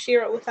able to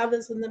share it with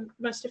others in the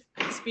most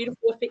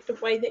beautiful,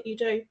 effective way that you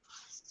do?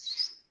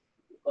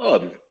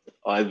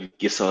 I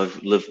guess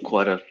I've lived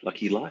quite a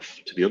lucky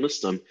life, to be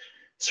honest. I'm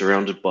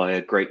surrounded by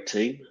a great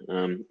team,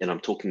 and I'm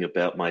talking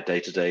about my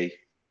day-to-day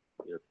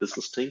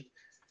business team.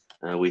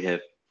 We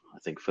have, I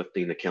think,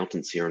 15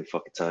 accountants here in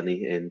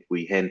Whakatane, and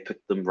we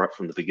handpicked them right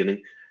from the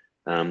beginning.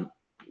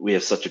 We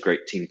have such a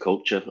great team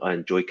culture. I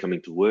enjoy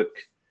coming to work.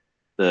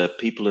 The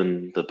people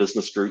in the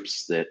business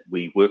groups that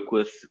we work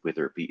with,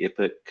 whether it be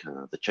Epic,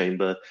 the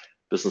Chamber,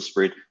 Business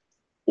Spread,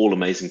 all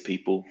amazing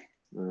people.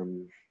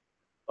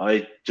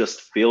 I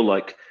just feel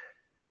like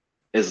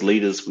as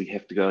leaders, we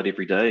have to go out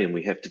every day and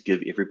we have to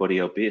give everybody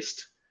our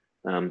best.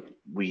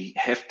 We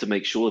have to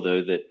make sure,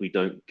 though, that we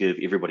don't give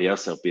everybody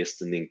else our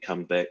best and then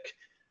come back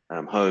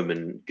home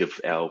and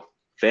give our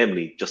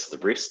family just the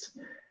rest.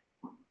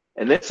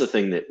 And that's the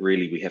thing that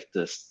really we have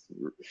to,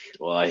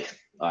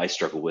 I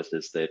struggle with,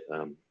 is that,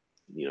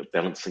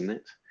 balancing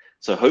that.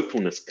 So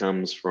hopefulness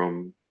comes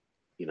from,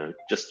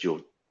 just your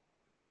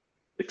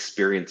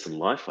experience in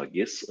life, I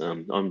guess.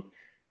 I'm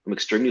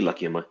extremely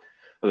lucky. I've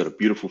got a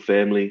beautiful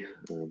family.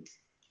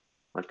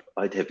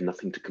 I'd have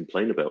nothing to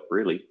complain about,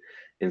 really.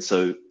 And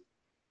so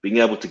being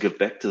able to give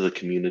back to the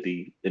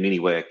community in any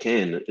way I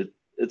can,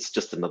 it's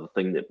just another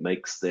thing that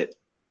makes that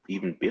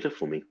even better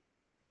for me.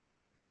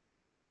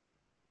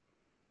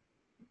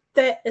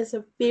 That is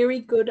a very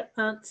good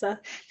answer.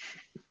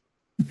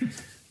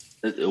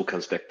 It all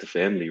comes back to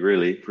family,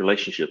 really,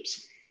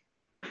 relationships.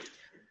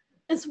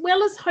 As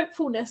well as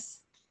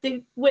hopefulness,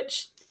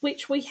 which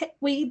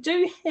we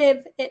do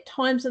have at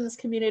times in this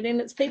community,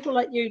 and it's people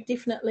like you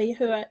definitely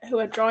who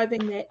are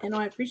driving that, and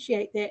I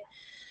appreciate that.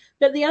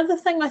 But the other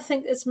thing I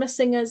think is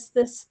missing is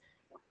this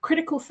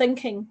critical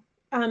thinking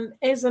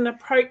as an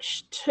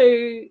approach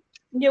to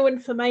new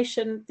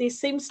information. There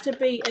seems to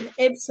be an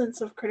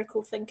absence of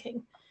critical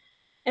thinking.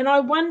 And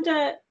I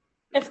wonder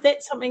if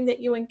that's something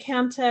that you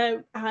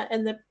encounter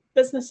in the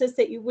businesses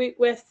that you work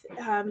with.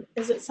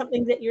 Is it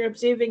something that you're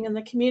observing in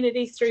the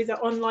community through the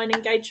online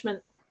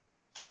engagement?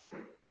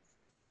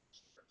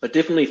 I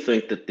definitely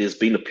think that there's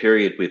been a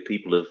period where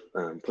people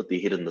have put their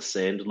head in the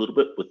sand a little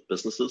bit with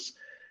businesses.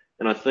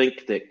 And I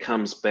think that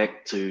comes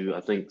back to,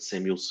 I think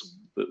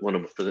one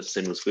of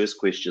Samuel's first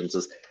questions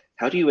is,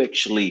 how do you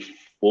actually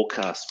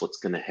forecast what's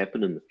going to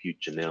happen in the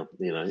future now?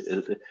 You know,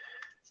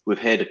 we've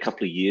had a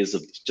couple of years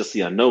of just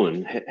the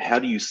unknown. How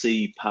do you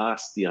see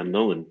past the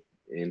unknown?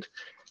 And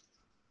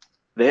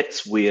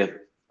that's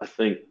where I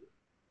think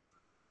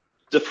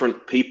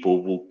different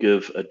people will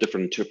give a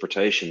different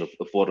interpretation of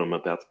what I'm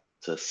about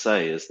to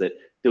say, is that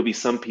there'll be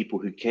some people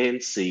who can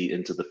see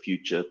into the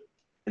future,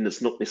 and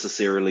it's not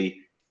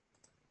necessarily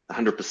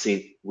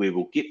 100% where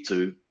we'll get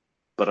to,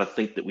 but I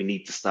think that we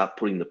need to start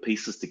putting the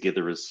pieces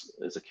together as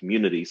a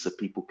community so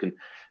people can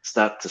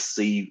start to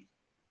see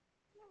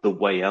the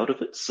way out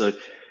of it. So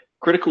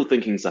critical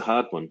thinking is a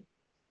hard one,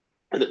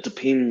 and it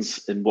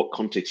depends in what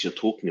context you're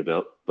talking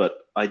about, but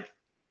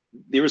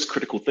there is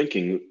critical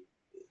thinking.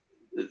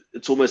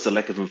 It's almost a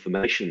lack of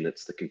information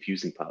that's the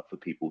confusing part for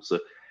people. So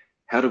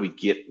how do we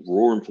get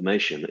raw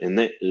information? And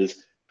that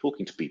is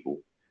talking to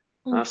people,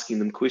 asking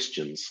them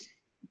questions,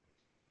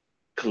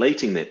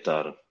 collating that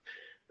data.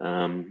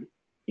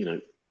 You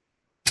know,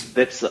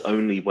 that's the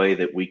only way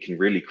that we can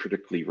really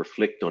critically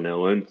reflect on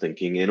our own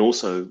thinking and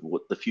also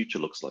what the future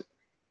looks like.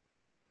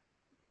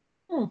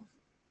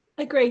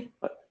 Agree.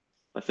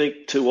 I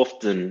think too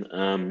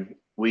often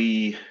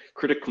we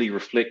critically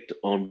reflect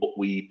on what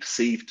we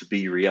perceive to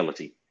be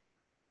reality.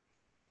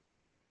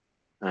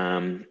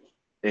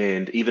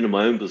 And even in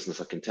my own business,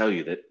 I can tell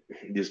you that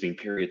there's been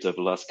periods over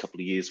the last couple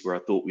of years where I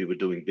thought we were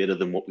doing better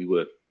than what we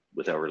were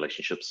with our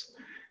relationships.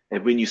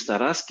 And when you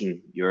start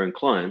asking your own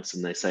clients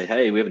and they say,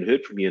 hey, we haven't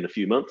heard from you in a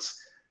few months,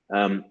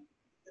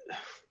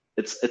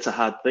 it's a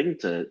hard thing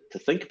to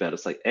think about.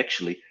 It's like,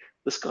 actually,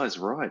 this guy's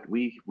right.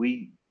 We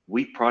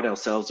pride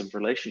ourselves in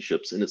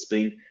relationships, and it's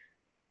been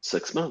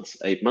 6 months,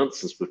 8 months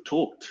since we've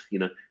talked. You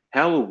know,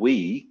 how are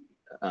we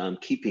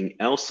keeping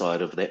our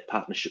side of that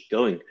partnership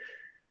going?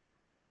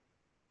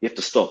 You have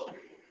to stop.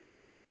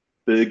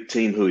 Big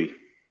team hui.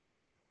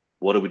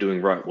 What are we doing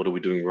right? What are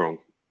we doing wrong?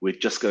 We're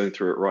just going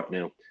through it right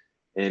now.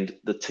 And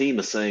the team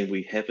are saying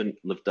we haven't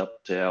lived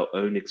up to our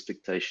own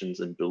expectations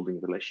in building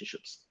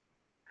relationships.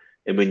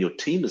 And when your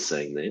team is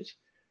saying that,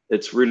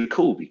 it's really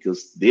cool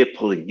because they're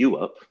pulling you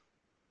up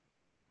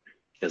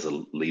as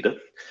a leader,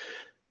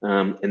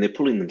 and they're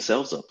pulling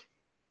themselves up,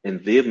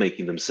 and they're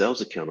making themselves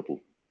accountable.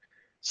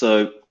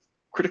 So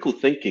critical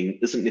thinking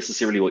isn't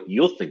necessarily what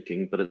you're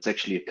thinking, but it's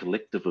actually a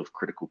collective of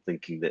critical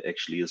thinking that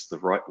actually is the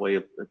right way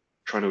of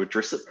trying to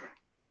address it.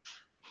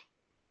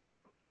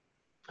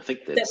 I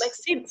think that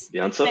makes sense. The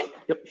answer.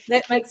 Yep.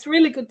 That makes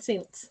really good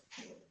sense.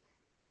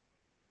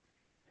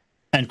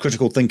 And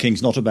critical thinking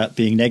is not about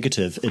being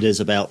negative. It is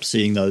about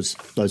seeing those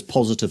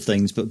positive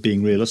things, but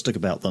being realistic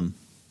about them.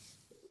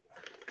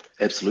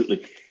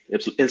 Absolutely.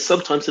 Absolutely. And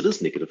sometimes it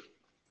is negative.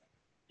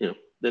 You know,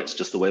 that's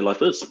just the way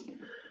life is.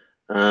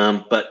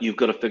 But you've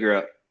got to figure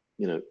out,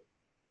 you know,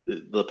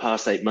 the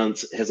past 8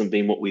 months hasn't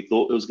been what we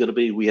thought it was going to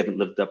be. We haven't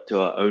lived up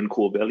to our own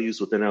core values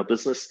within our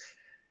business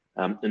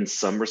in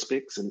some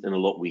respects, and in a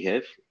lot we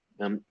have.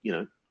 You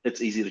know,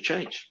 it's easy to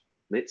change.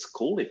 Let's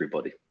call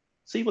everybody,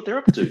 see what they're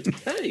up to.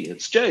 Hey,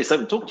 it's Jace. I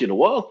haven't talked to you in a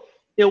while.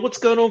 You know, what's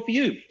going on for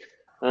you?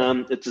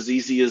 It's as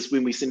easy as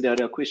when we send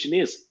out our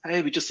questionnaires.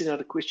 Hey, we just sent out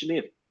a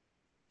questionnaire.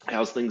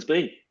 How's things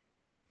been?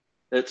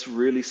 It's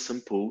really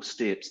simple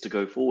steps to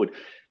go forward.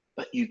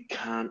 But you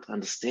can't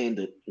understand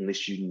it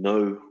unless you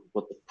know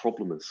what the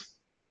problem is.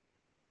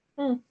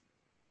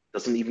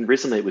 Doesn't even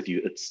resonate with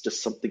you. It's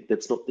just something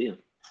that's not there.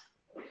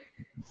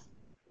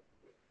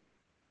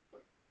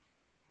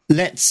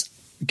 Let's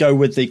go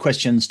with the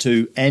questions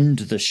to end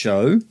the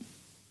show.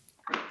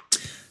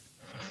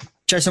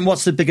 Jason,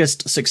 what's the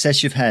biggest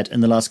success you've had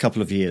in the last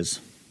couple of years?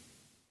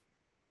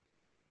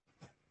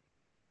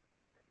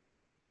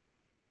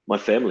 My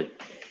family.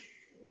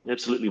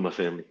 Absolutely my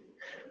family.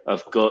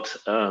 I've got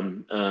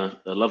a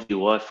lovely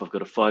wife. I've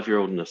got a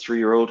 5-year-old and a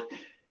 3-year-old,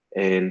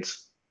 and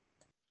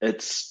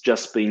it's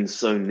just been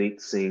so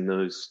neat seeing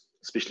those,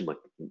 especially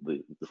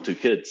the 2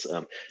 kids,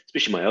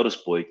 especially my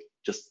eldest boy,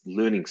 just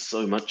learning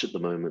so much at the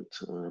moment,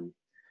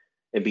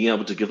 and being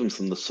able to give them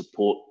some of the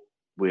support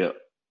where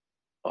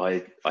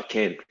I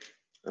can.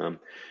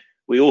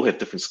 We all have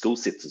different skill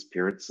sets as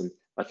parents, and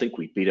I think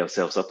we beat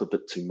ourselves up a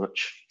bit too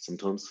much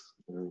sometimes.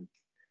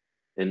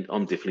 And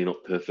I'm definitely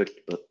not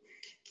perfect, but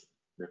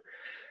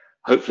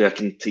hopefully I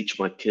can teach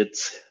my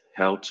kids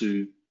how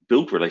to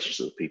build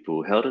relationships with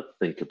people, how to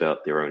think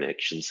about their own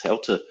actions, how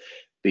to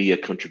be a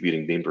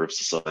contributing member of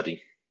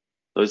society.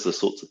 Those are the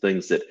sorts of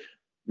things that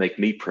make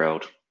me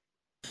proud.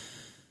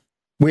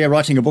 We are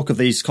writing a book of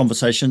these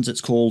conversations.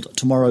 It's called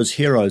Tomorrow's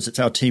Heroes. It's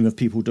our team of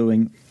people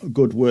doing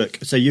good work.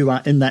 So you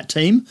are in that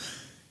team.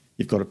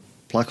 You've got a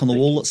plaque on the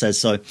wall that says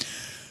so.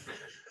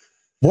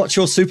 What's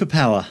your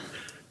superpower?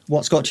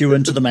 What's got you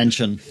into the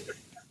mansion?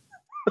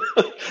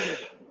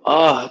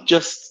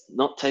 Just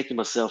not taking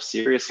myself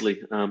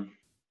seriously. An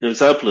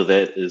example of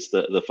that is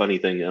the funny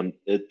thing.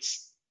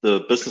 It's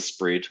the business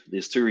spread.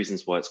 There's two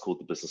reasons why it's called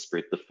the business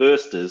spread. The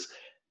first is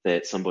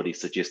that somebody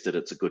suggested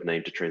it's a good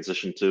name to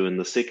transition to, and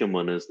the second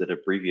one is that it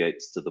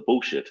abbreviates to the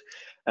bullshit.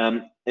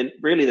 And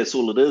really, that's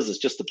all it is. It's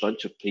just a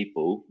bunch of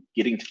people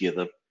getting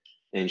together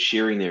and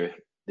sharing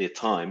their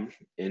time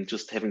and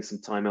just having some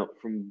time out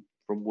from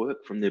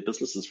work, from their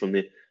businesses, from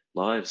their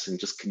lives, and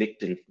just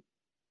connecting.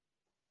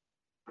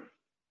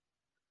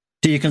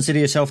 Do you consider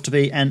yourself to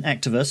be an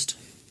activist?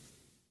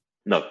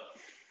 No.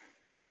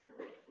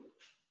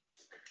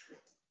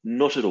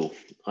 Not at all.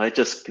 I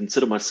just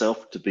consider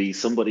myself to be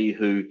somebody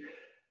who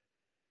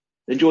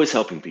enjoys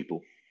helping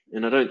people.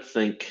 And I don't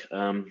think,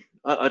 I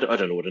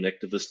don't know what an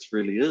activist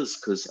really is,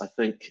 because I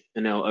think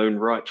in our own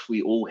right,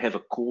 we all have a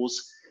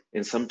cause.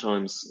 And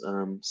sometimes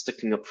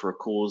sticking up for a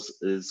cause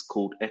is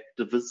called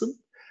activism.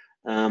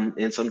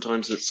 And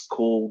sometimes it's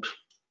called,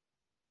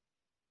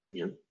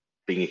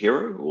 being a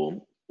hero,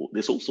 or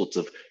there's all sorts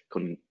of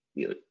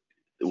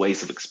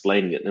ways of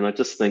explaining it. And I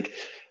just think,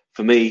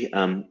 for me,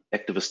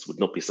 activist would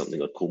not be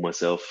something I'd call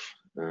myself.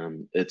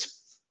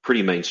 It's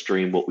pretty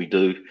mainstream what we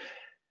do,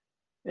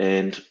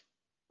 and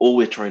all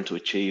we're trying to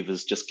achieve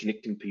is just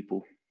connecting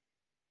people.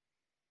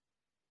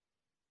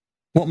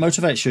 What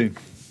motivates you?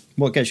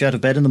 What gets you out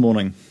of bed in the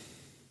morning?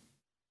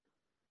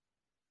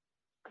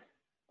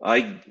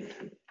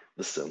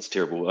 This sounds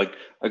terrible.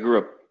 I grew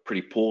up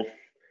pretty poor,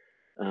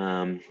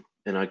 and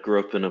I grew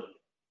up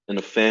in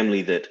a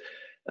family that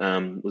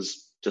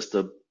was just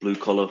a blue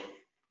collar,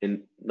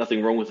 and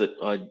nothing wrong with it.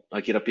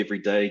 I get up every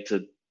day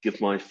to give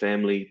my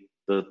family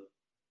the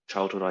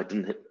childhood I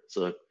didn't have.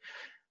 So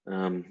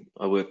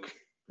I work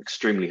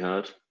extremely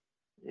hard,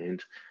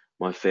 and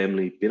my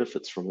family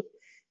benefits from it.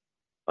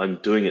 I'm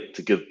doing it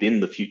to give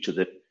them the future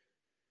that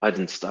I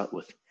didn't start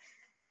with.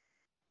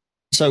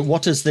 So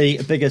what is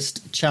the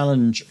biggest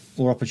challenge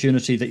or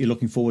opportunity that you're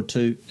looking forward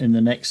to in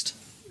the next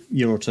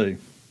year or two?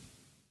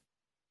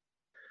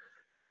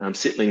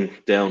 Settling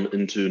down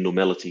into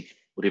normality,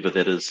 whatever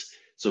that is.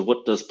 So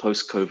what does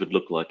post-COVID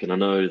look like? And I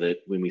know that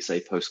when we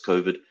say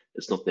post-COVID,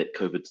 it's not that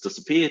COVID's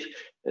disappeared.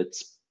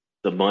 It's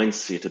the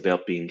mindset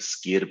about being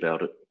scared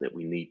about it that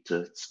we need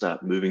to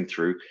start moving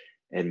through,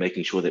 and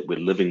making sure that we're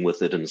living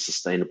with it in a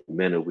sustainable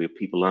manner where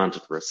people aren't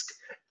at risk.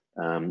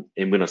 And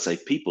when I say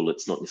people,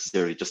 it's not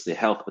necessarily just their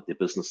health, but their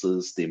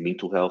businesses, their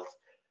mental health,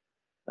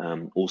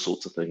 all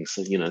sorts of things.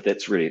 So,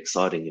 that's really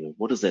exciting.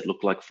 What does that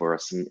look like for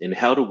us? And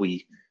how do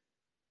we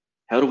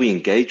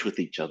engage with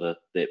each other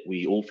that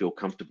we all feel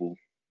comfortable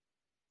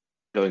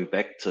going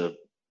back to,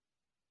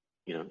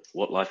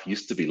 what life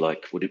used to be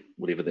like,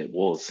 whatever that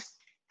was?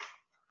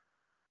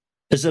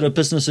 Is it a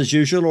business as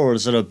usual, or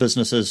is it a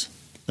business as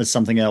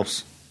something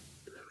else?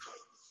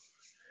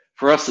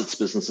 For us, it's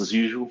business as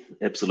usual,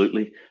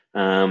 absolutely.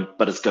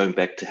 But it's going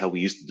back to how we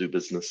used to do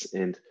business.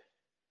 And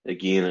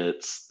again,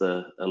 it's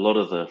a lot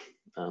of the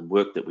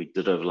work that we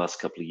did over the last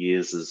couple of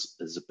years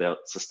is about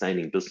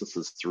sustaining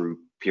businesses through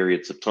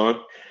periods of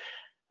time.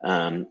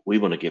 We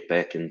want to get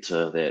back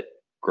into that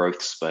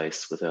growth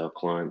space with our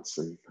clients,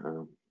 and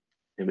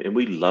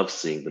we love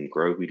seeing them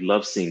grow. We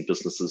love seeing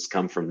businesses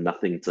come from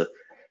nothing to,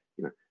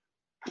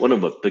 one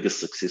of my biggest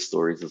success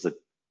stories is a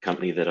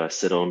company that I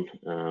sit on,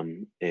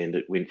 and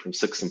it went from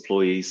 6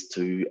 employees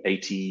to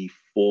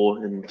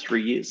 84 in 4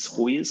 years.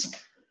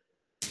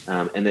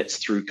 And that's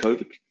through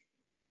COVID.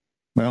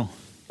 Well,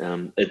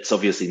 it's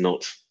obviously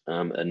not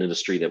an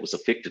industry that was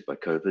affected by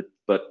COVID,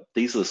 but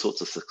these are the sorts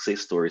of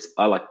success stories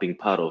I like being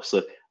part of. So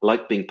I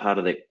like being part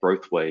of that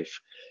growth wave.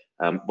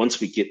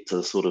 Once we get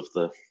to sort of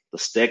the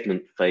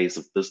stagnant phase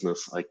of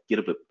business, I get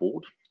a bit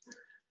bored.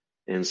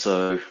 And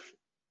so,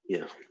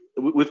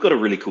 we've got a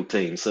really cool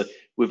team. So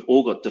we've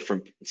all got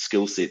different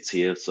skill sets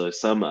here. So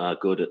some are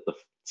good at the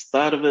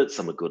start of it,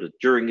 some are good at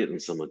during it,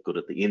 and some are good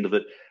at the end of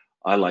it.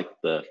 I like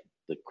the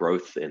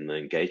growth and the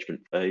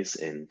engagement phase,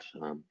 and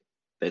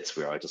that's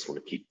where I just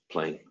want to keep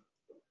playing.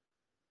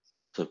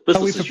 So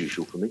business as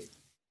usual for me.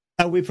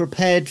 Are we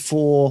prepared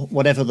for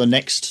whatever the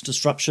next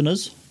disruption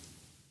is?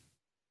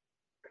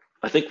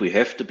 I think we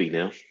have to be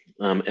now.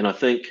 And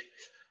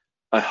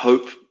I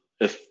hope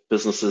if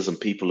businesses and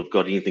people have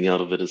got anything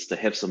out of it, is to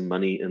have some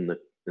money in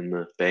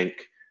the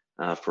bank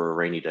for a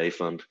rainy day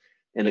fund.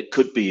 And it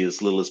could be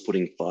as little as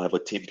putting 5 or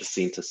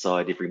 10%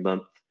 aside every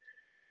month.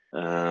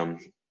 But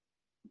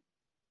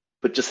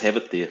just have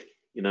it there,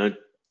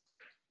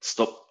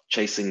 stop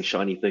chasing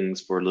shiny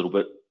things for a little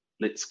bit.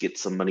 let's get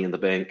some money in the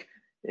bank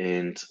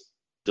and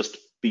just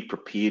be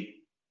prepared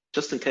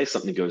just in case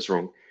something goes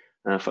wrong.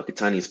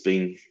 Whakatani's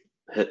been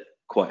hit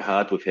quite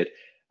hard. We've had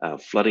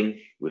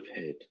flooding, we've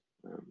had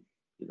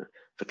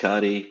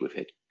whakaari, we've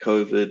had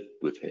COVID,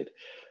 we've had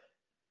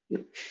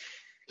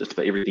just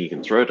about everything you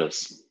can throw at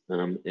us.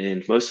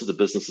 And most of the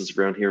businesses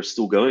around here are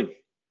still going.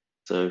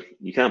 So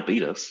you can't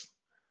beat us,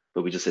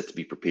 but we just have to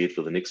be prepared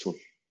for the next one.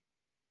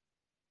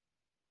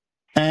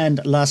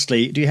 And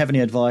lastly, do you have any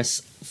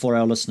advice for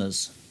our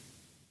listeners?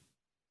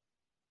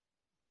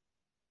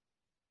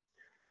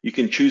 You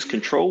can choose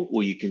control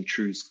or you can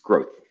choose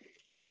growth.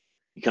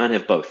 You can't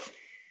have both.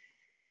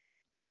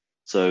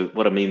 So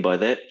what I mean by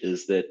that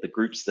is that the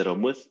groups that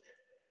I'm with,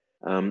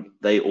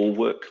 they all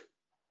work.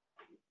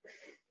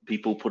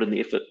 People put in the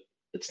effort.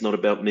 It's not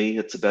about me.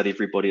 It's about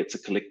everybody. It's a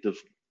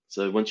collective.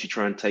 So once you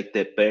try and take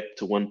that back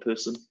to one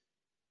person,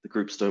 the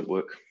groups don't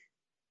work.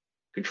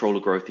 Control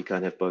or growth, you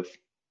can't have both.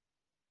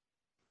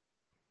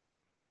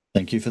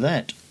 Thank you for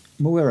that.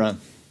 Moira.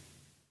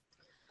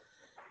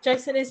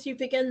 Jason, as you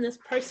begin this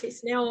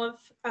process now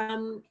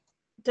of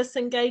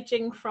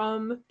disengaging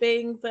from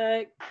being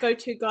the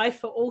go-to guy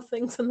for all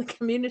things in the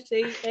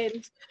community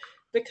and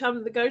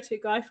become the go-to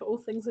guy for all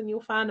things in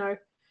your whānau,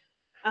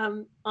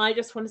 I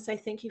just want to say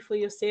thank you for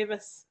your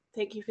service.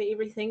 Thank you for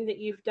everything that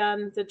you've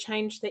done, the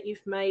change that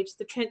you've made,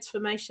 the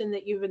transformation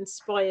that you've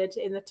inspired,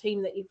 and the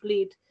team that you've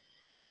led.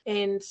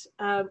 And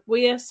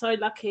we are so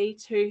lucky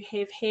to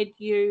have had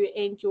you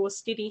and your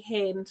steady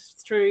hand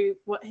through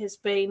what has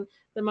been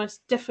the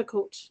most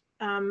difficult,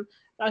 3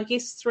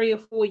 or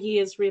 4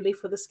 years really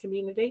for this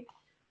community.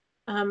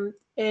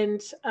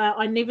 And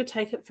I never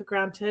take it for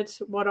granted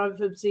what I've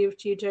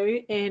observed you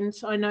do. And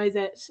I know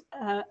that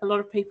a lot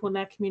of people in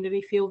our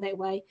community feel that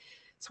way.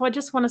 So I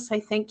just want to say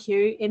thank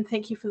you, and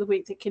thank you for the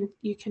work that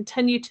you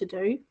continue to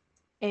do.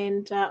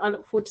 And I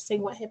look forward to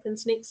seeing what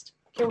happens next.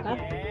 Kia ora.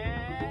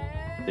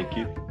 Thank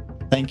you.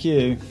 Thank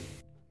you.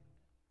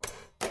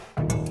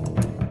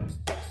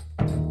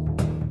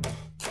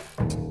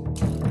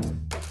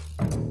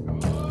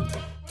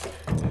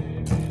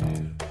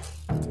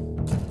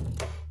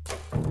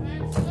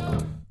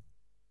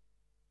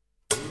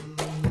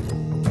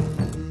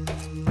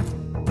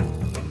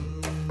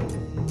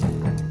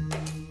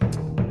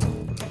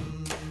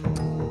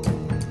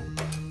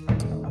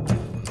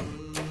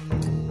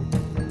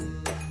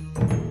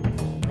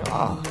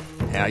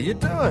 How you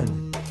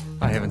doing?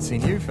 I haven't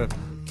seen you for...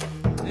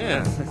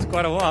 Yeah, it's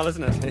quite a while,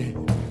 isn't it?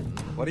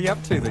 What are you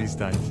up to these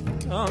days?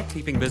 Oh,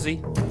 keeping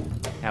busy.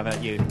 How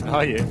about you? Oh,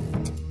 yeah.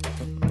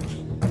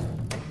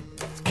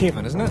 It's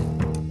Kevin, isn't it?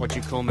 What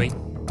you call me?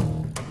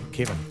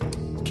 Kevin.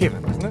 It's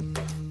Kevin, isn't it?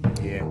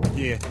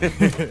 Yeah.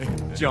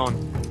 John.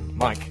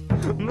 Mike.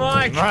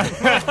 Mike!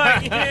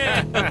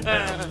 Yeah!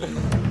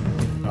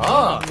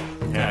 Oh,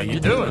 how you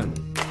doing?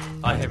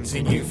 I haven't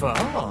seen you for...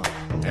 Oh,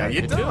 how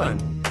you doing?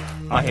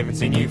 I haven't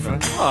seen you for...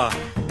 Oh,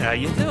 how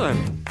you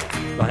doing?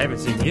 I haven't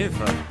seen you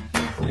for...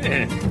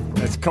 Yeah,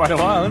 that's quite a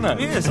while, isn't it?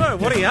 Yeah, so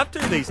what are you up to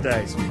these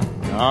days?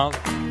 Oh,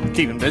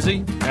 keeping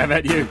busy. How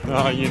about you?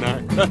 Oh, you know.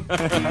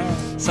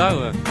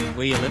 So,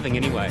 where are you living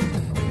anyway?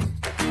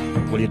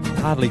 Well, you'd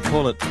hardly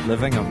call it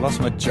living. I've lost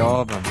my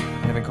job. I'm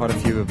having quite a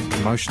few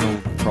emotional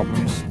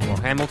problems. Well,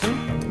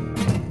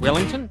 Hamilton?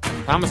 Wellington?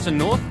 Palmerston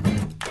North?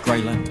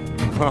 Greyland.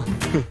 Oh,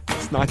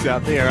 it's nice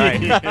out there, eh?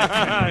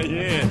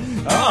 Yeah.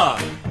 Oh,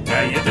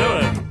 how you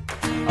doing?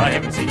 I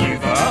haven't seen you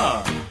for...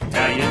 Oh,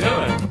 how you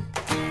doing?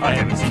 I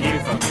haven't seen you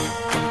for...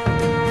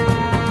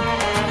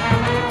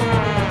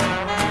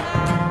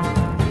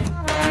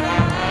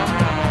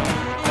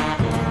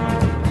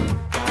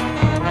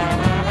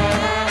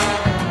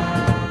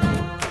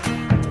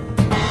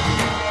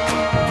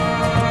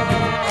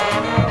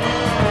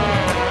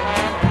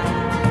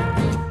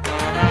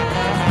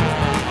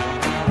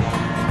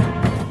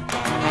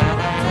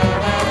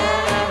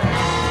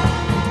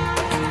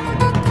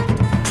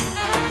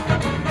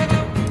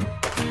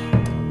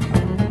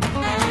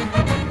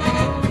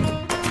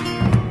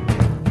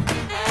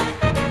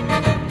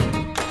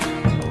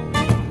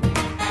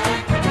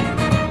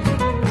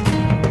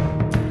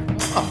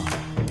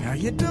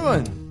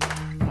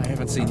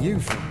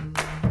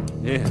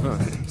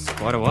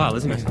 Quite a while,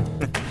 isn't it?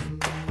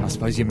 I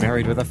suppose you're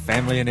married with a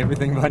family and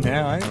everything by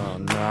now, eh? Oh,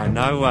 no,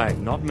 no way.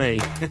 Not me.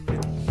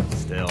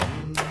 Still,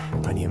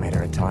 only a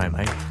matter of time,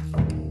 eh?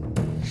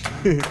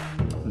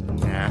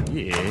 Nah.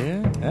 Yeah,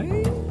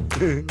 eh?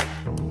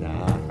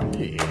 Nah.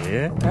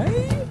 Yeah, eh?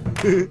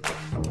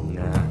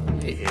 Nah.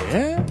 Yeah,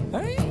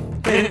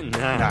 eh?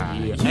 Nah.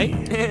 Yeah,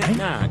 eh?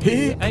 Nah.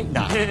 Yeah,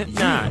 eh?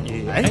 Nah.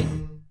 Yeah, eh?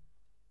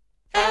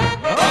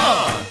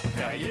 Oh,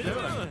 how you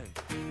doing?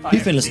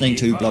 You've been listening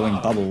to Blowing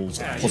Bubbles,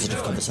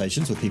 positive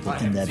conversations with people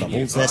in their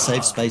bubbles, their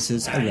safe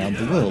spaces around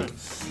the world.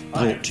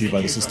 Brought to you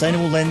by the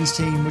Sustainable Lens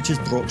team, which is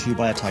brought to you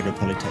by Otago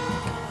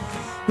Polytechnic.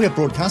 We are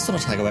broadcast on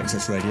Otago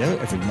Access Radio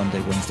every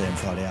Monday, Wednesday and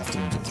Friday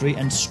afternoons at 3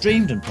 and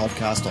streamed and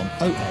podcast on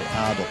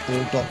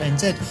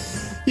oar.org.nz.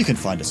 You can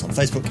find us on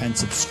Facebook and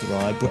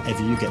subscribe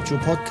wherever you get your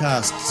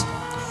podcasts.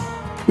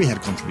 We had a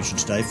contribution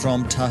today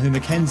from Tahu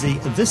Mackenzie.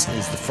 This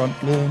is The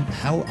Front Lawn.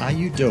 How are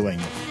you doing?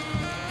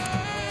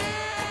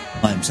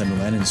 I am Samuel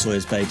Mann in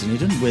Sawyers Bay,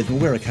 Dunedin, with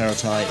Mawera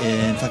Karatai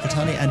in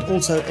Whakatane, and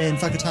also in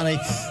Whakatane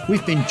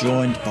we've been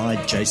joined by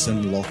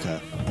Jason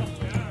Locker.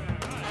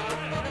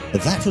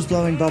 That was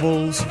Blowing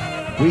Bubbles.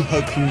 We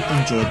hope you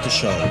enjoyed the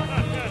show.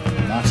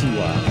 Ngāti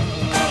wā.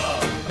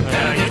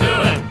 How you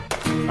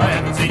doing? I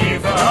haven't seen you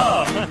for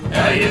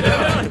How you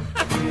doing?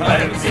 I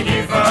haven't seen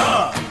you for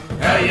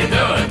How you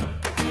doing?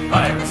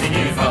 I haven't seen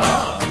you for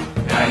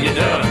How you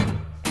doing?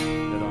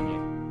 Good on you.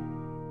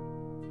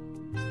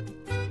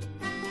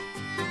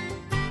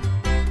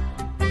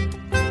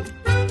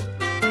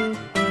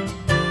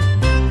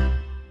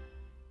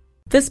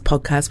 This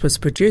podcast was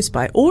produced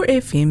by OAR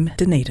FM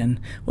Dunedin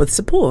with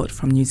support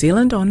from New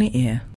Zealand On the Air.